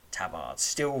tabard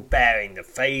still bearing the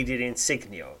faded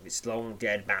insignia of its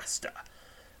long-dead master,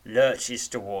 lurches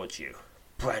towards you,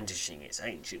 brandishing its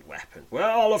ancient weapon.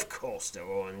 Well, of course they're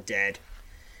all undead.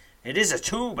 It is a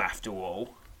tomb, after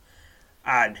all,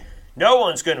 and no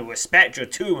one's going to respect your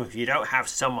tomb if you don't have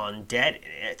someone dead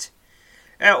in it.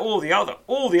 All the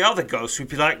other ghosts would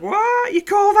be like, "What? You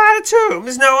call that a tomb?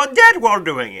 There's no undead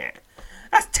wandering it.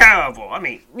 That's terrible. I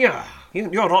mean, yeah,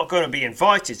 you're not going to be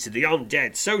invited to the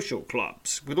undead social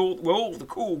clubs where all the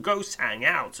cool ghosts hang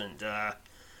out and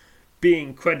be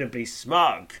incredibly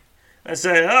smug and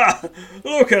say,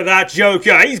 look at that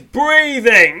Joker, he's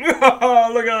breathing. Look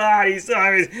at that, he's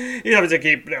having to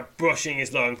keep brushing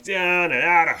his lungs down and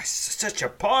out. It's such a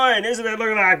pain, isn't it? Look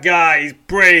at that guy, he's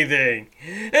breathing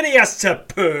and he has to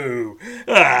poo.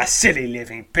 Silly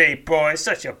living people, it's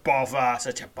such a bother.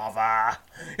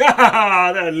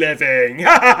 They're living.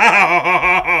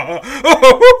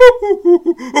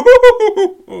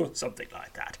 Something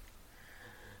like that.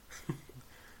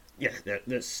 Yeah,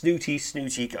 the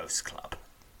Snooty Ghost Club,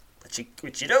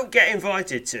 which you don't get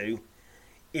invited to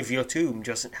if your tomb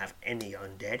doesn't have any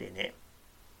undead in it.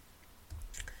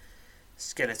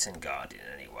 Skeleton Guardian,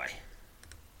 anyway.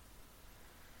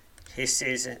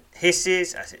 Hisses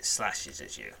as it slashes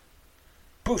at you.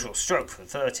 Brutal stroke for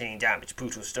 13 damage,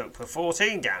 brutal stroke for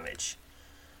 14 damage.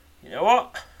 You know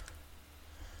what?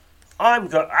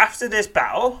 After this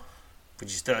battle, which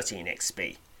is 13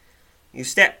 XP, you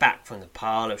step back from the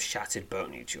pile of shattered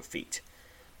bone at your feet.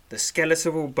 The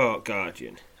skeletal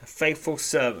guardian, a faithful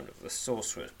servant of the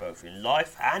sorcerers both in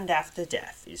life and after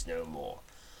death, is no more.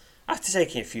 After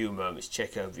taking a few moments to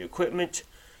check over your equipment,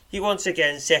 you once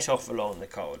again set off along the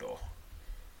corridor,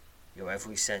 your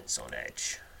every sense on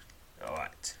edge.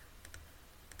 Alright.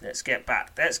 Let's get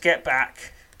back. Get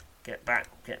back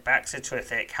to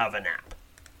Trithik, have a nap.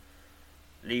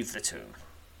 Leave the tomb.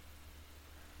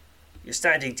 You're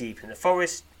standing deep in the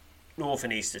forest, north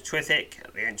and east of Trithik,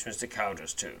 at the entrance to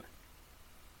Kaldra's tomb.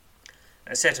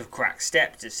 A set of cracked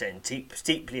steps descend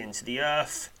steeply into the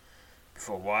earth,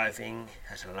 before arriving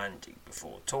at a landing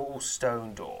before a tall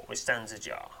stone door which stands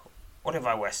ajar. What if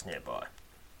I rest nearby?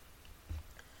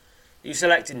 You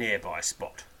select a nearby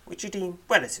spot, which you deem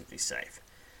relatively safe,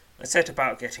 and set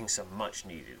about getting some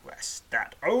much-needed rest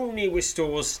that only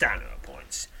restores stamina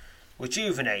points.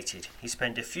 Rejuvenated, you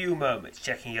spend a few moments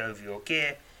checking over your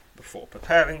gear before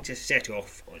preparing to set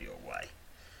off on your way.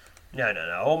 No,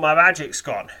 all my magic's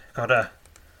gone. Gotta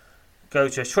go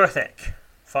to Trithik,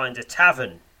 find a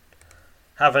tavern,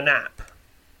 have a nap,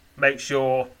 make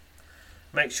sure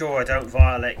I don't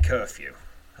violate curfew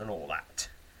and all that.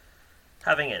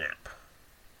 Having a nap.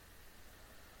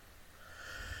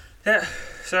 Yeah,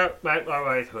 so make my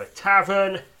way to a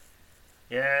tavern.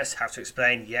 Yes, have to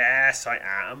explain. Yes, I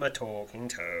am a talking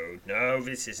toad. No,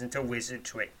 this isn't a wizard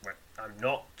trick. I'm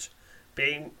not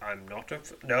a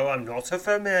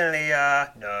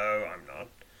familiar. No, I'm not.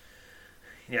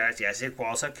 Yes, it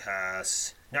was a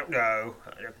curse. No.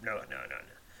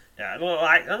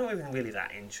 I'm not even really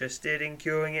that interested in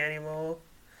curing it anymore.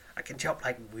 I can jump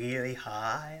really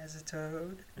high as a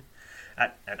toad.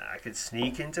 And I can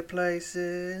sneak into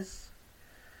places.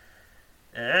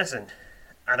 Yes, and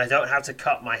I don't have to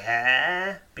cut my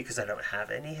hair because I don't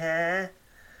have any hair.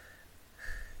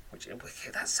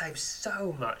 That saves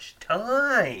so much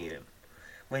time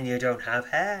when you don't have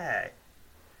hair.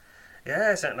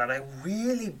 Yes, and I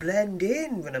really blend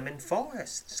in when I'm in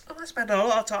forests. And I spend a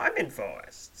lot of time in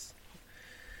forests.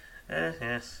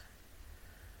 Yes.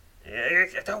 Yeah,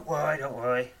 don't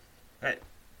worry. Right,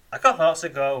 I got lots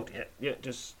of gold. Yeah,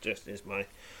 just is my...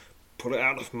 Pull it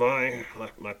out of my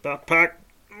backpack.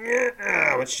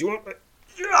 How much do you want?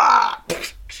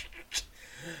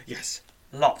 Yes,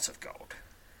 lots of gold.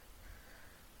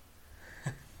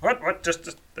 What?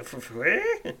 Just for free?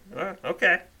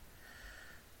 Okay.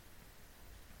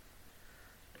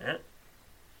 Yeah.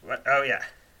 What? Oh yeah.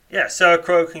 Yeah, Sir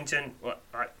Croakington. What?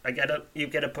 You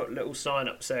get to put a little sign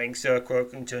up saying Sir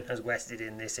Croakington has rested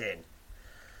in this inn.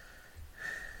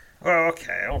 Well,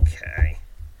 okay.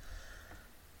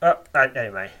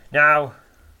 Anyway, now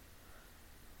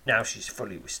she's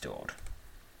fully restored.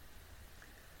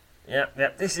 Yeah,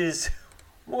 this is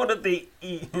one of the...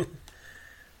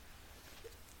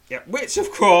 which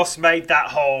of course made that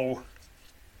whole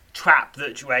trap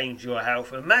that drains your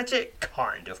health and magic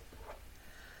kind of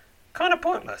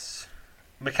pointless,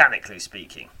 mechanically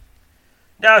speaking.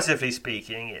 Narratively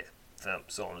speaking, it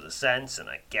sort of a sense, and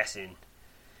I guess in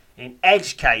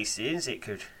edge cases it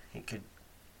could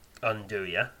undo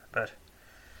you, but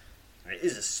it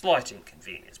is a slight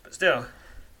inconvenience. But still,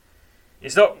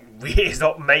 it's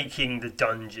not making the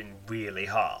dungeon really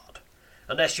hard,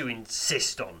 unless you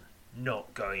insist on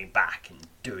not going back and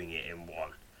doing it in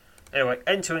one. Anyway,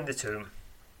 entering the tomb.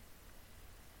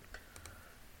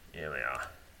 Here we are.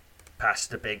 Past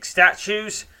the big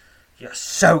statues. You're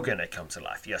so gonna come to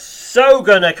life.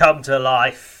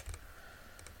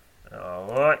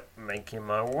 Alright, making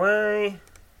my way.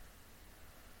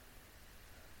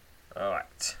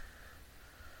 Alright.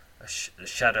 The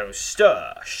shadows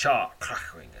stir, a sharp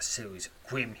crackling, a series of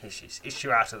grim hisses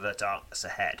issue out of the darkness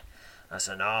ahead as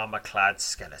an armour-clad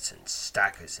skeleton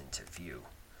staggers into view.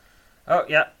 Oh,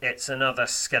 yeah, it's another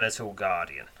skeletal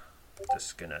guardian.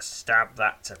 Just gonna stab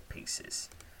that to pieces.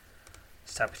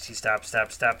 Stabbity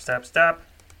stab.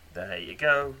 There you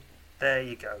go.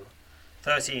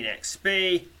 13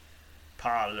 XP.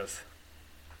 Pile of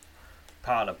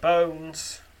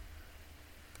bones.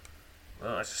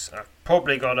 Well, I've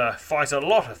probably got to fight a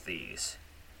lot of these.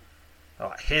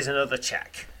 Alright, here's another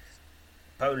check.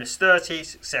 Bonus 30,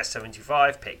 success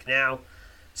 75, pick now.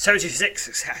 76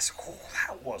 success. Oh,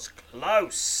 that was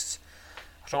close.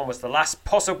 At almost the last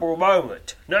possible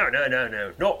moment. No.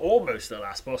 Not almost the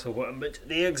last possible moment.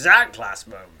 The exact last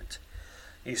moment.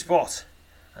 You spot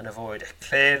and avoid a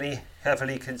clearly,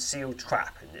 heavily concealed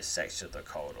trap in this section of the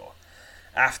corridor.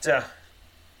 After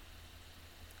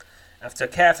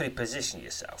carefully positioning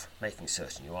yourself, making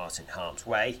certain you aren't in harm's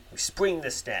way, you spring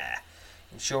the stair,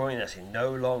 ensuring that it no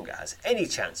longer has any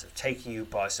chance of taking you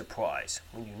by surprise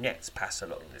when you next pass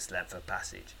along this length of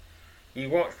passage. You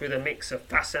watch with a mix of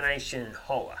fascination and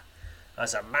horror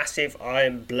as a massive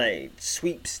iron blade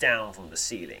sweeps down from the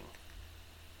ceiling,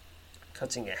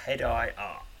 cutting a head-high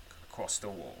arc across the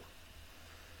wall.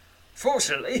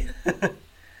 Fortunately,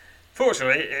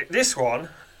 this one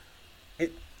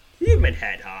is human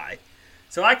head high,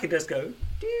 so I can just go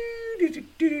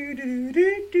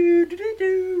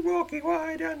walking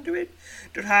wide under it,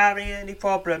 not having any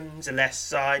problems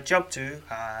unless I jump too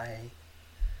high.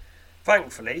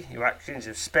 Thankfully, your actions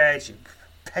have spared you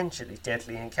potentially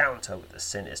deadly encounter with the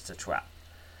sinister trap.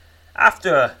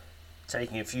 After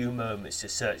taking a few moments to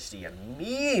search the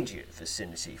immediate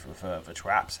vicinity for further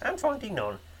traps and finding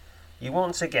none, you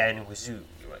once again resume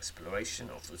your exploration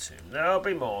of the tomb. There'll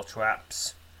be more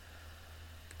traps.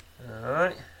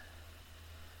 Alright.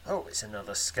 Oh, it's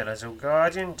another skeletal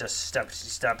guardian. Just stab.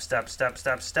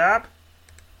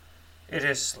 It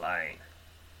is slain.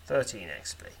 13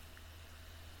 XP.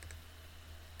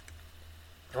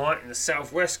 Alright, in the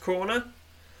southwest corner,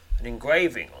 an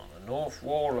engraving on the north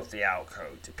wall of the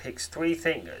alcove depicts three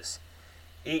fingers,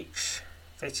 each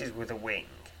fitted with a wing,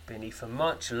 beneath a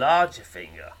much larger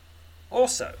finger,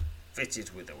 also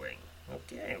fitted with a wing.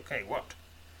 Okay, what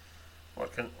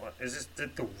is this?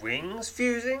 The wings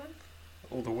fusing?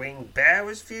 Or the wing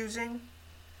bearers fusing?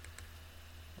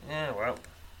 Yeah, well,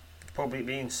 probably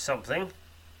means something.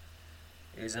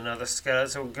 Here's another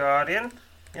skeletal guardian.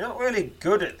 You're not really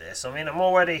good at this. I mean, I'm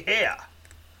already here.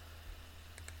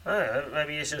 Oh,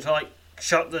 maybe you should,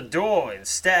 shut the door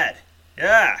instead.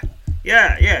 Yeah,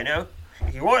 no.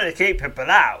 If you want to keep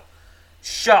people out,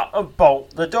 shut and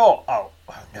bolt the door. Oh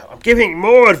no, I'm giving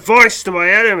more advice to my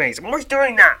enemies. I'm always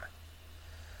doing that.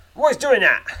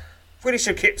 Really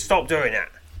should stop doing that.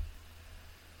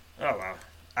 Oh well,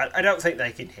 I don't think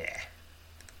they can hear.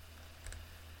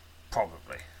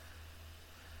 Probably.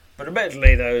 But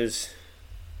admittedly, those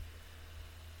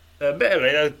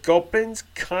goblins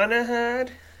kind of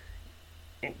heard.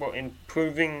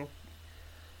 Improving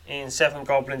in Seven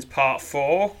Goblins Part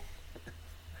 4.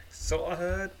 Sort of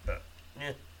heard, but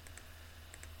yeah.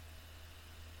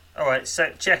 Alright,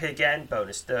 so check again.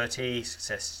 Bonus 30,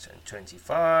 success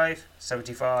 25,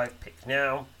 75, pick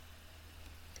now.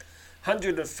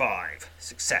 105,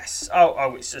 success.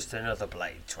 Oh, it's just another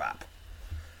blade trap.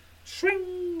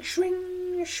 Swing,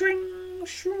 swing, swing,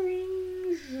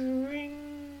 swing,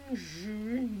 swing,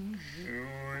 swing,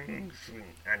 swing, swing.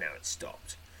 And now it's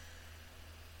stopped.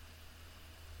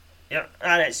 Yep,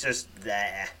 and it's just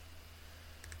there.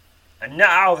 And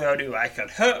now the only way I can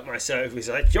hurt myself is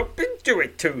I jump into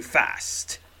it too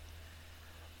fast.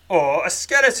 Or a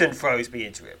skeleton throws me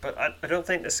into it. But I don't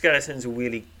think the skeletons will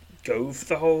really go for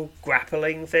the whole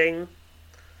grappling thing.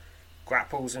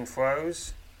 Grapples and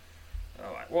throws.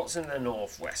 Alright, what's in the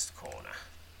northwest corner?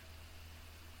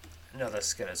 Another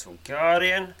skeletal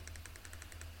guardian.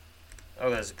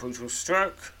 Oh, there's a brutal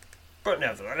stroke. But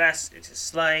nevertheless, it is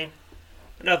slain.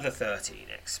 Another 13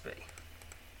 XP.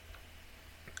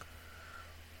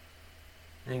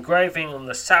 An engraving on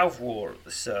the south wall of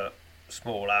the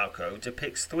small alcove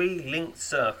depicts 3 linked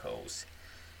circles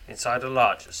inside a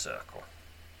larger circle.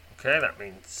 Okay, that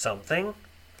means something.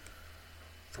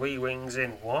 3 wings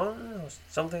in 1, or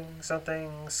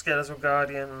something, skeletal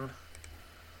guardian.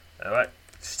 Alright,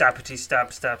 stabbity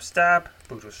stab, stab, stab.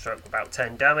 Brutal stroke, about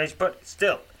 10 damage, but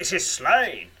still, it is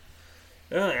slain.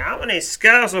 How many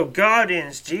skeletal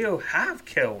guardians do you have,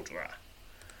 Kildra?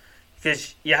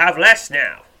 Because you have less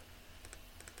now.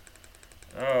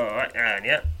 Alright,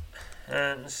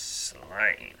 and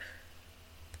slain.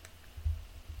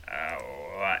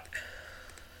 Alright.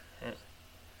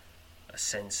 A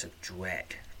sense of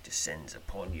dread descends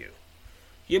upon you.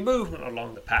 Your movement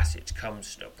along the passage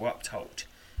comes to an abrupt halt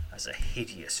as a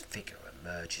hideous figure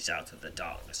emerges out of the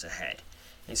darkness ahead.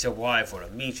 Its arrival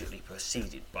immediately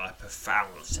preceded by a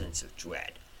profound sense of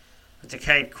dread. A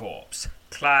decayed corpse,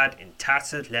 clad in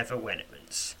tattered leather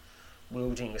ornaments,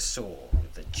 wielding a sword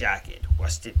with a jagged,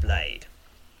 rusted blade,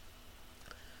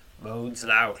 moans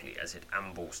loudly as it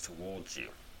ambles towards you.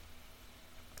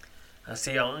 As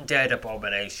the undead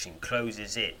abomination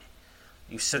closes in,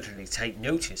 you suddenly take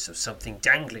notice of something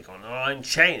dangling on an iron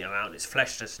chain around its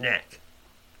fleshless neck.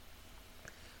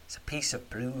 It's a piece of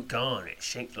blue garnet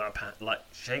shaped like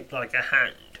a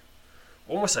hand,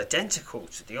 almost identical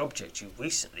to the object you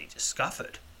recently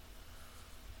discovered.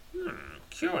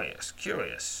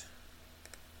 Curious.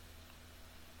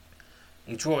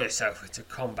 You draw yourself into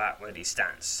combat-ready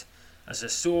stance as a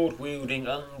sword-wielding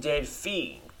undead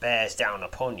fiend bears down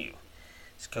upon you,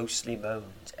 its ghostly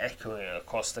moans echoing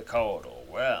across the corridor.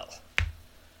 Well,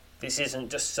 this isn't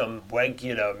just some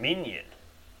regular minion.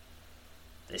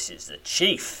 This is the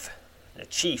chief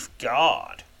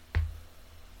guard,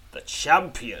 the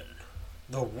champion,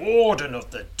 the warden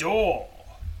of the door,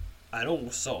 and all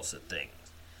sorts of things.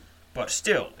 But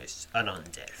still, it's an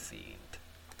undead fiend.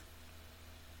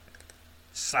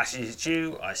 Slashes at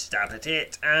you, I stab at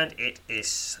it, and it is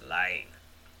slain.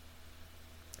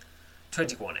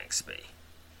 21 XP.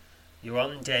 Your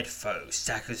undead foe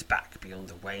staggers back beyond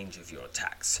the range of your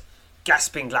attacks,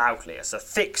 gasping loudly as a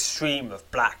thick stream of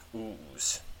black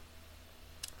ooze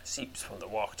seeps from the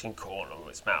rotting corner of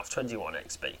its mouth. 21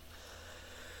 XP.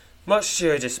 Much to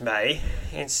your dismay,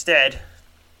 instead,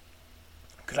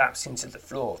 collapsing to the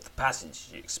floor of the passage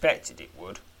as you expected it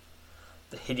would,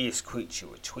 the hideous creature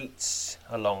retreats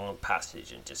along the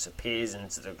passage and disappears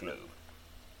into the gloom.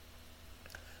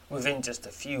 Within just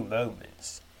a few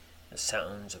moments, the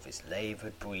sounds of his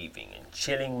laboured breathing and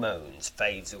chilling moans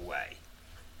fades away,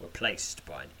 replaced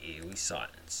by an eerie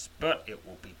silence, but it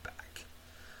will be back.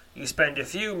 You spend a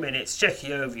few minutes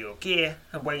checking over your gear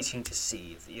and waiting to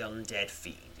see if the undead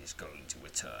fiend is going to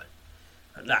return.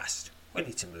 At last,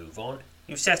 ready to move on,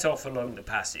 you set off along the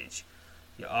passage,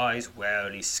 your eyes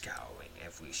warily scouring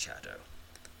every shadow.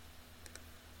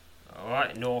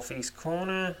 Alright, northeast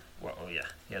corner. Well,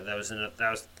 that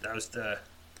was the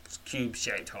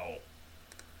cube-shaped hole.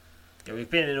 Yeah, we've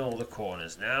been in all the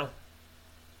corners now.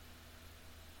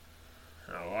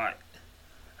 Alright.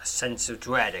 A sense of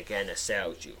dread again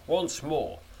assails you. Once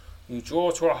more, you draw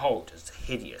to a halt as the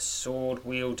hideous,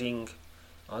 sword-wielding,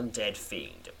 undead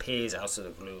fiend appears out of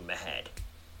the gloom ahead,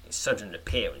 its sudden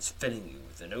appearance filling you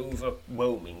with an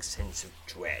overwhelming sense of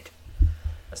dread.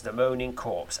 As the moaning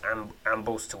corpse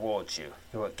ambles towards you,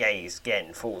 your gaze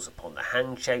again falls upon the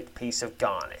hand-shaped piece of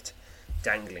garnet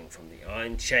dangling from the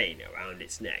iron chain around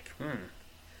its neck.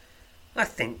 I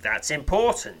think that's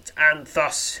important, and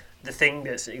thus the thing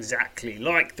that's exactly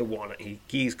like the one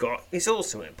he's got is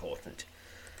also important.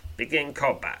 Begin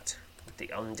combat with the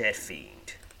undead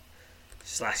fiend.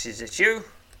 Slashes at you.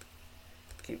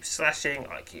 Keep slashing,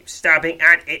 I keep stabbing,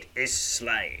 and it is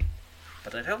slain.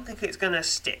 But I don't think it's going to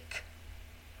stick.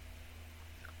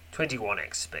 21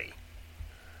 XP.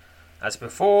 As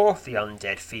before, the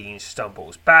undead fiend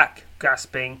stumbles back,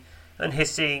 gasping and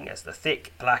hissing as the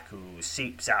thick black ooze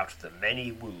seeps out of the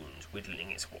many wounds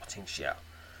whittling its rotting shell.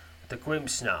 With a grim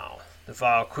snarl, the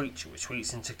vile creature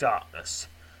retreats into darkness,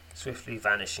 swiftly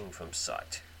vanishing from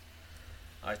sight.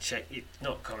 I check, it's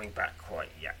not coming back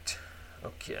quite yet.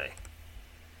 Okay.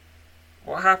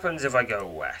 What happens if I go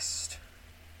west?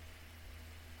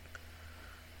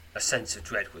 A sense of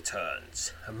dread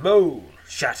returns. A moan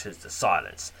shatters the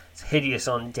silence. It's a hideous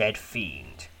undead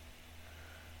fiend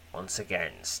once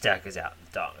again staggers out of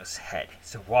the darkness ahead,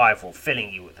 its arrival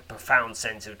filling you with a profound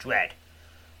sense of dread.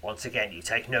 Once again you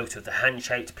take note of the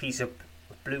hand-shaped piece of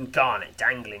blue garnet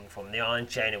dangling from the iron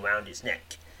chain around its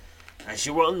neck. As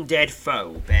your undead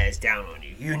foe bears down on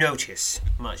you, you notice,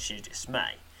 much to your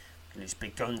dismay, that it has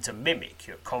begun to mimic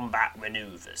your combat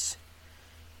maneuvers,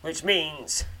 which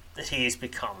means that he has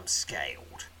become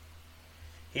scaled.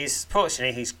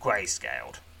 Fortunately, he's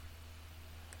grey-scaled.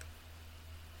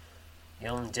 The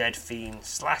undead fiend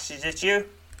slashes at you.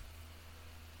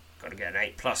 Got to get an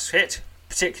 8+ hit.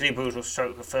 Particularly brutal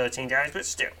stroke of 13 damage, but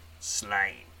still,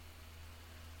 slain.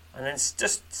 And then it's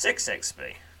just 6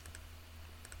 XP.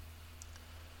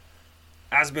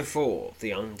 As before,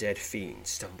 the undead fiend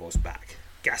stumbles back,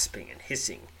 gasping and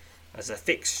hissing, as a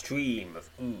thick stream of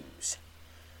ooze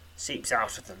seeps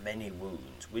out of the many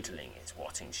wounds whittling its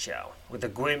rotting shell. With a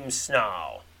grim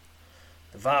snarl,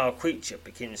 the vile creature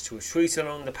begins to retreat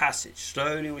along the passage,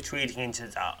 slowly retreating into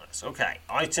the darkness. Okay,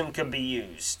 item can be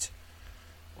used.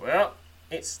 Well,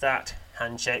 it's that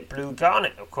hand-shaped blue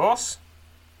garnet, of course.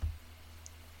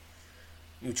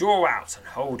 You draw out and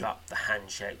hold up the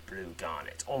hand-shaped blue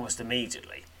garnet. Almost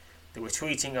immediately, the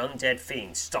retreating undead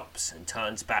fiend stops and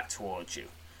turns back towards you,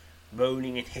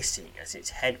 moaning and hissing as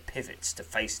its head pivots to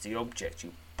face the object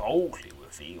you boldly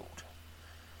revealed.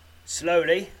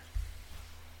 Slowly,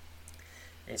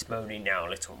 it's moaning now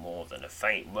little more than a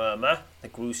faint murmur, the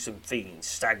gruesome fiend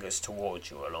staggers towards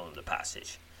you along the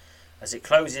passage. As it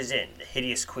closes in, the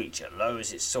hideous creature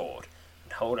lowers its sword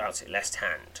and holds out its left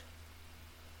hand.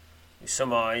 You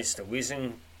surmise the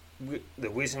wizened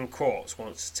corpse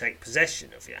wants to take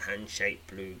possession of your hand-shaped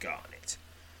blue garnet.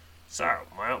 So,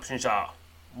 my options are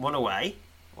run away.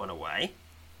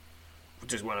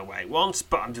 Just run away once,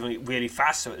 but I'm doing it really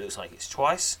fast so it looks like it's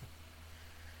twice.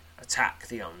 Attack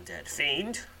the undead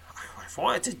fiend. If I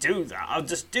wanted to do that, I'll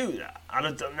just do that. I'd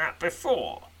have done that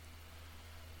before.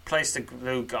 Place the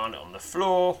blue garnet on the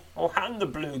floor, or hand the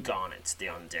blue garnet to the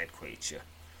undead creature.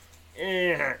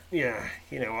 Yeah,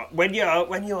 you know what? When you're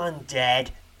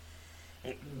undead,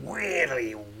 it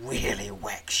really, really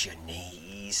wrecks your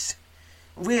knees.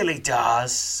 Really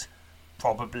does.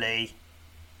 Probably.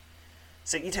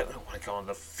 So you don't want to go on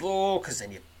the floor because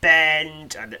then you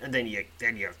bend and then you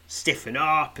stiffen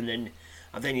up and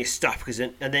then you're stuck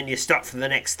and then you're stuck for the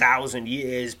next 1,000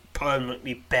 years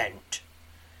permanently bent.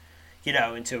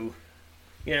 Until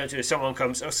someone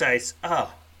comes or says,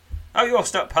 "Oh, you're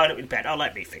stuck permanently bent. Oh,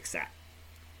 let me fix that."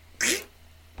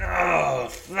 Oh,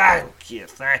 thank you.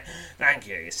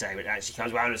 You say it actually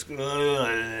comes around and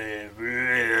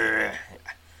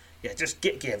yeah, just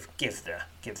give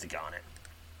the garnet.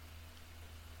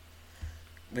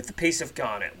 With the piece of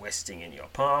garnet resting in your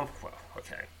palm, well,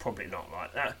 okay, probably not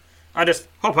like that. I just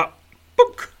hop up,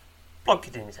 book, plonk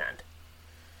it in his hand.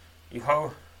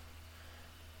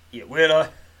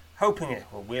 Hoping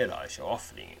it will realise you're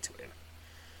offering it to him.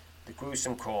 The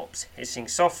gruesome corpse, hissing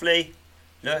softly,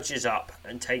 lurches up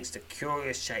and takes the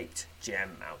curious-shaped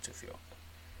gem out of your...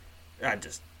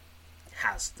 just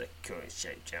has the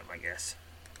curious-shaped gem, I guess.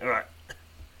 Alright.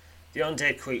 The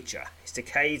undead creature, his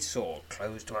decayed sword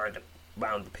closed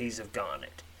around the piece of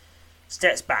garnet,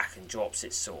 steps back and drops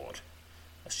its sword.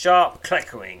 A sharp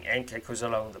clackering echoes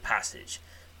along the passage.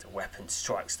 The weapon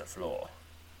strikes the floor.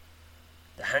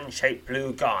 The hand-shaped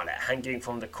blue garnet hanging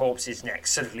from the corpse's neck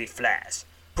suddenly flares,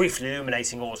 briefly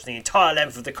illuminating almost the entire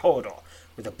length of the corridor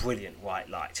with a brilliant white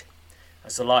light.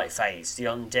 As the light fades, the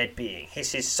undead being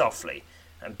hisses softly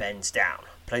and bends down,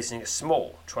 placing a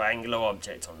small, triangular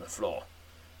object on the floor.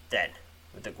 Then,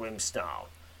 with a grim snarl,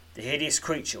 the hideous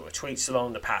creature retreats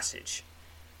along the passage,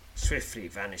 swiftly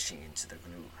vanishing into the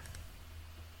gloom.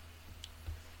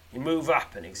 You move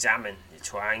up and examine the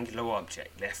triangular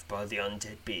object left by the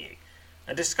undead being,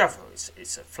 and discover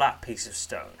it's a flat piece of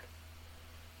stone,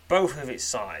 both of its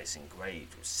sides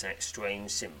engraved with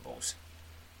strange symbols.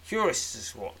 Curious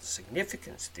as to what the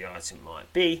significance of the item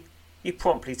might be, you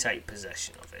promptly take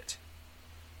possession of it.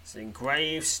 It's an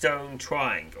engraved stone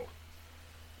triangle.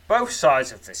 Both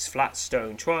sides of this flat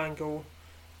stone triangle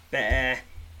bear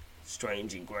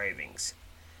strange engravings.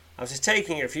 After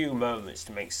taking a few moments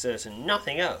to make certain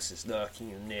nothing else is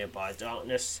lurking in the nearby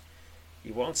darkness,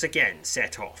 you once again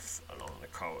set off along the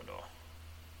corridor.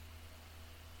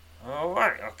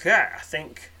 Alright, okay, I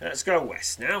think let's go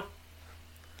west now.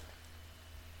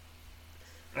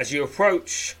 As you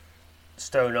approach the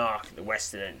stone arc at the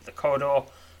western end of the corridor, a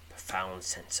profound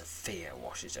sense of fear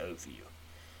washes over you.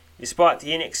 Despite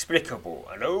the inexplicable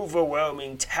and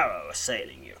overwhelming terror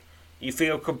assailing you, you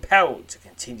feel compelled to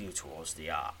continue towards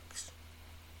the arcs.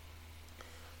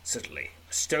 Suddenly,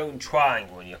 a stone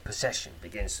triangle in your possession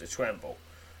begins to tremble.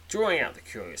 Drawing out the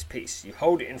curious piece, you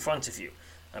hold it in front of you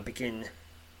and begin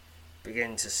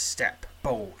to step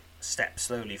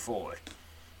slowly forward,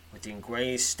 with the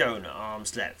engraved stone at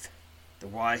arm's length. The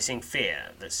rising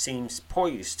fear that seems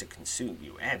poised to consume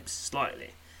you ebbs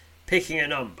slightly. Picking a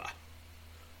number.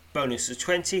 Bonus of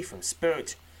 20 from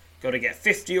spirit. Gotta get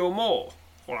 50 or more,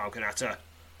 or I'm gonna have to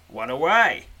run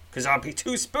away, because I'll be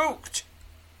too spooked.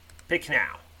 Pick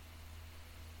now.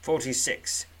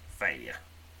 46. Failure.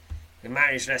 You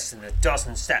manage less than a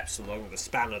dozen steps along the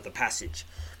span of the passage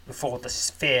before the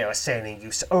fear assailing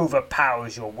you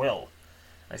overpowers your will.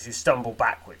 As you stumble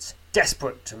backwards,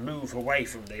 desperate to move away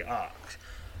from the arc,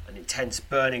 an intense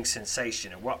burning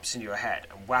sensation erupts in your head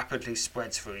and rapidly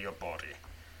spreads through your body.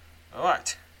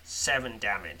 Alright, 7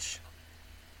 damage.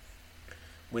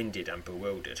 Winded and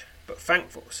bewildered, but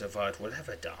thankful to survive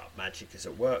whatever dark magic is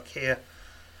at work here,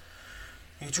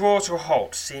 you draw to a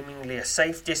halt, seemingly a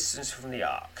safe distance from the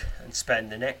arc, and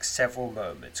spend the next several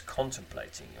moments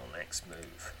contemplating your next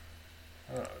move.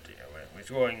 Oh dear, we're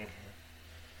drawing...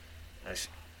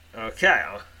 Okay,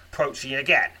 I'm approaching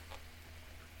again.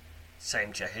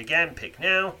 Same check again, pick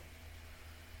now.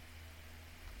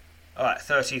 Alright,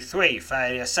 33,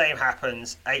 failure, same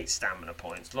happens, 8 stamina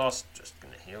points lost, just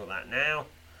going to heal that now.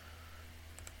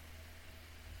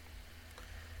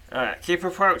 Alright, keep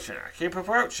approaching.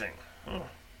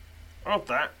 Odd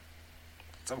that.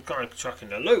 Some kind of truck in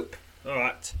the loop.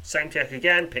 Alright, same check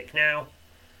again, pick now.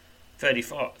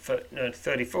 34, 39,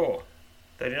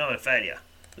 failure,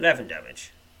 11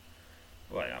 damage.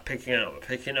 Right, I'm picking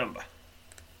a number.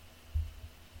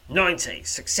 90,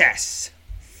 success.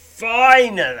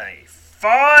 Finally!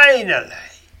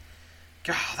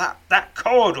 God, that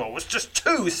corridor was just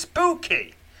too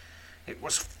spooky. It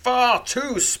was far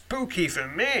too spooky for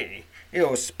me. It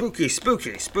was spooky. It's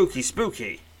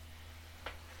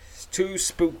too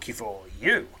spooky for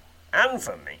you, and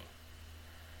for me.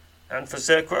 And for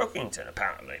Sir Croakington,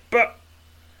 apparently. But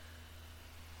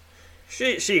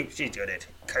she did it.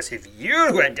 Because if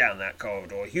you went down that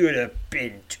corridor, you would have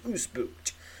been too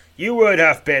spooked. You would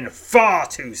have been far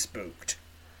too spooked.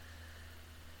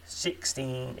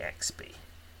 16 XP.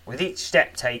 With each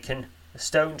step taken, the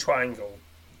stone triangle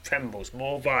trembles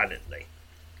more violently,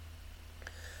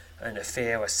 and the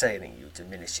fear assailing you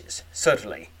diminishes.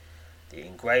 Suddenly, the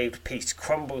engraved piece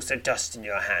crumbles to dust in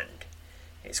your hand,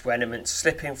 its remnants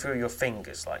slipping through your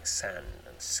fingers like sand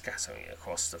and scattering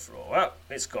across the floor. Oh,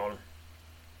 it's gone.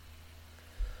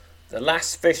 The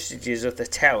last vestiges of the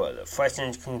terror that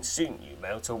threatened to consume you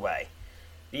melt away,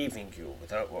 leaving you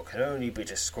without what can only be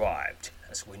described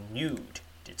as renewed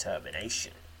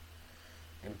determination.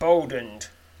 Emboldened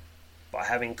by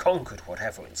having conquered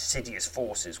whatever insidious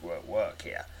forces were at work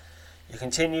here, you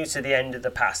continue to the end of the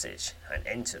passage and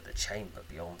enter the chamber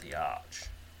beyond the arch.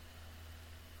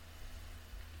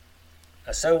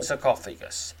 A stone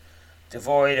sarcophagus,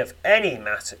 devoid of any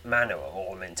manner of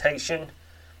ornamentation,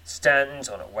 stands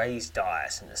on a raised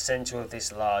dais in the centre of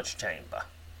this large chamber.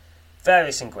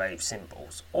 Various engraved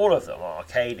symbols, all of them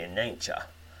arcane in nature,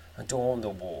 adorn the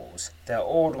walls, their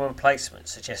order and placement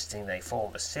suggesting they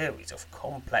form a series of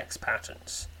complex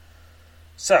patterns.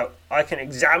 So, I can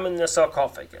examine the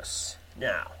sarcophagus.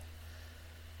 Now,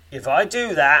 if I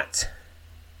do that,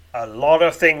 a lot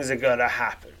of things are going to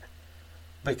happen.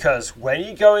 Because when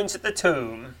you go into the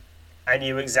tomb and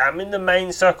you examine the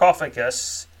main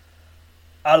sarcophagus,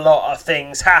 a lot of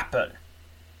things happen.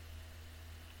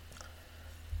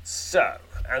 So,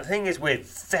 and the thing is, we're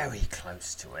very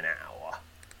close to an hour.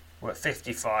 We're at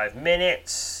 55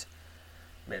 minutes.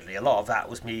 Admittedly, a lot of that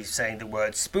was me saying the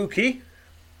word spooky,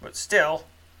 but still,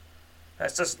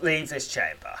 let's just leave this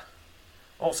chamber.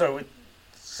 Also, with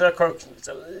Sir Croakington, it's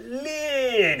a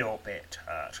little bit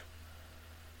hurt.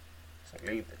 So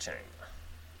leave the chamber.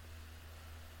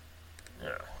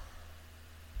 Now.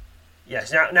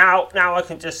 Yes, now I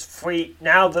can just free,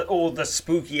 now that all the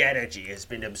spooky energy has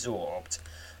been absorbed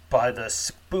by the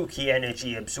spooky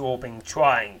energy absorbing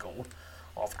triangle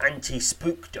of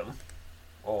anti-spookdom,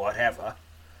 or whatever.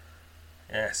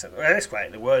 Yeah, so that's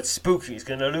great, the word spooky is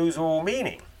going to lose all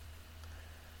meaning.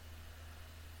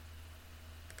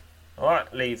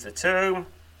 Alright, leave the tomb.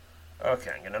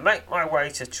 Okay, I'm going to make my way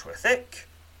to Trithik.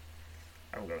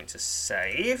 I'm going to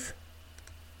save.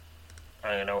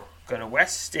 I'm going to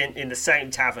rest in the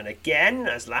same tavern again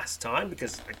as last time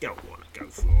because I don't want to go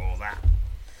through all that.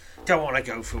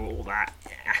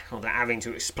 All that having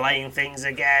to explain things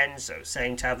again. So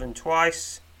same tavern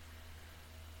twice.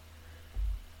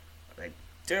 They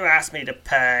do ask me to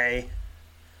pay,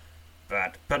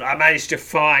 but I managed to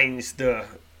find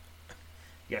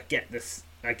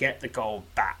I get the gold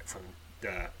back from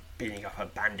beating up a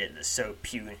bandit that's so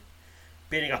puny.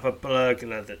 Beating up a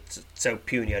burglar that's so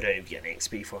puny I don't even get an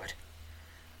XP for it.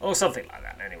 Or something like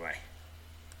that, anyway.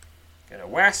 Go to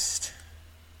west.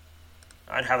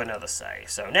 I'd have another say.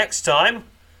 So next time,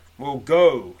 we'll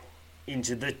go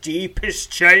into the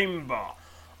deepest chamber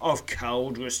of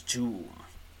Kaldra's tomb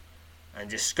and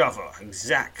discover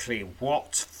exactly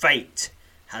what fate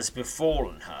has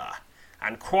befallen her,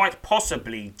 and quite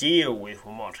possibly deal with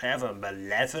whatever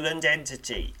malevolent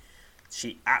entity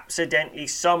she accidentally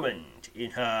summoned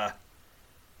in her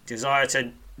desire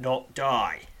to not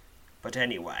die. But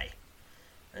anyway,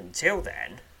 until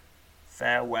then,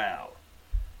 farewell,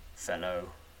 fellow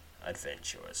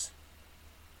adventurers.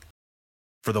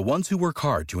 For the ones who work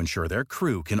hard to ensure their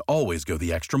crew can always go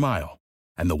the extra mile,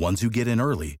 and the ones who get in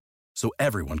early so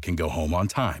everyone can go home on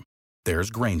time,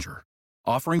 there's Grainger,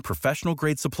 offering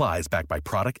professional-grade supplies backed by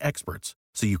product experts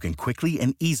so you can quickly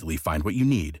and easily find what you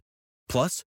need.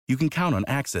 Plus, you can count on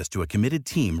access to a committed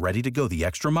team ready to go the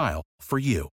extra mile for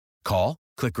you. Call,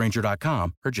 click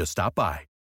Grainger.com, or just stop by.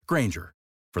 Grainger,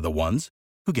 for the ones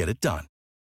who get it done.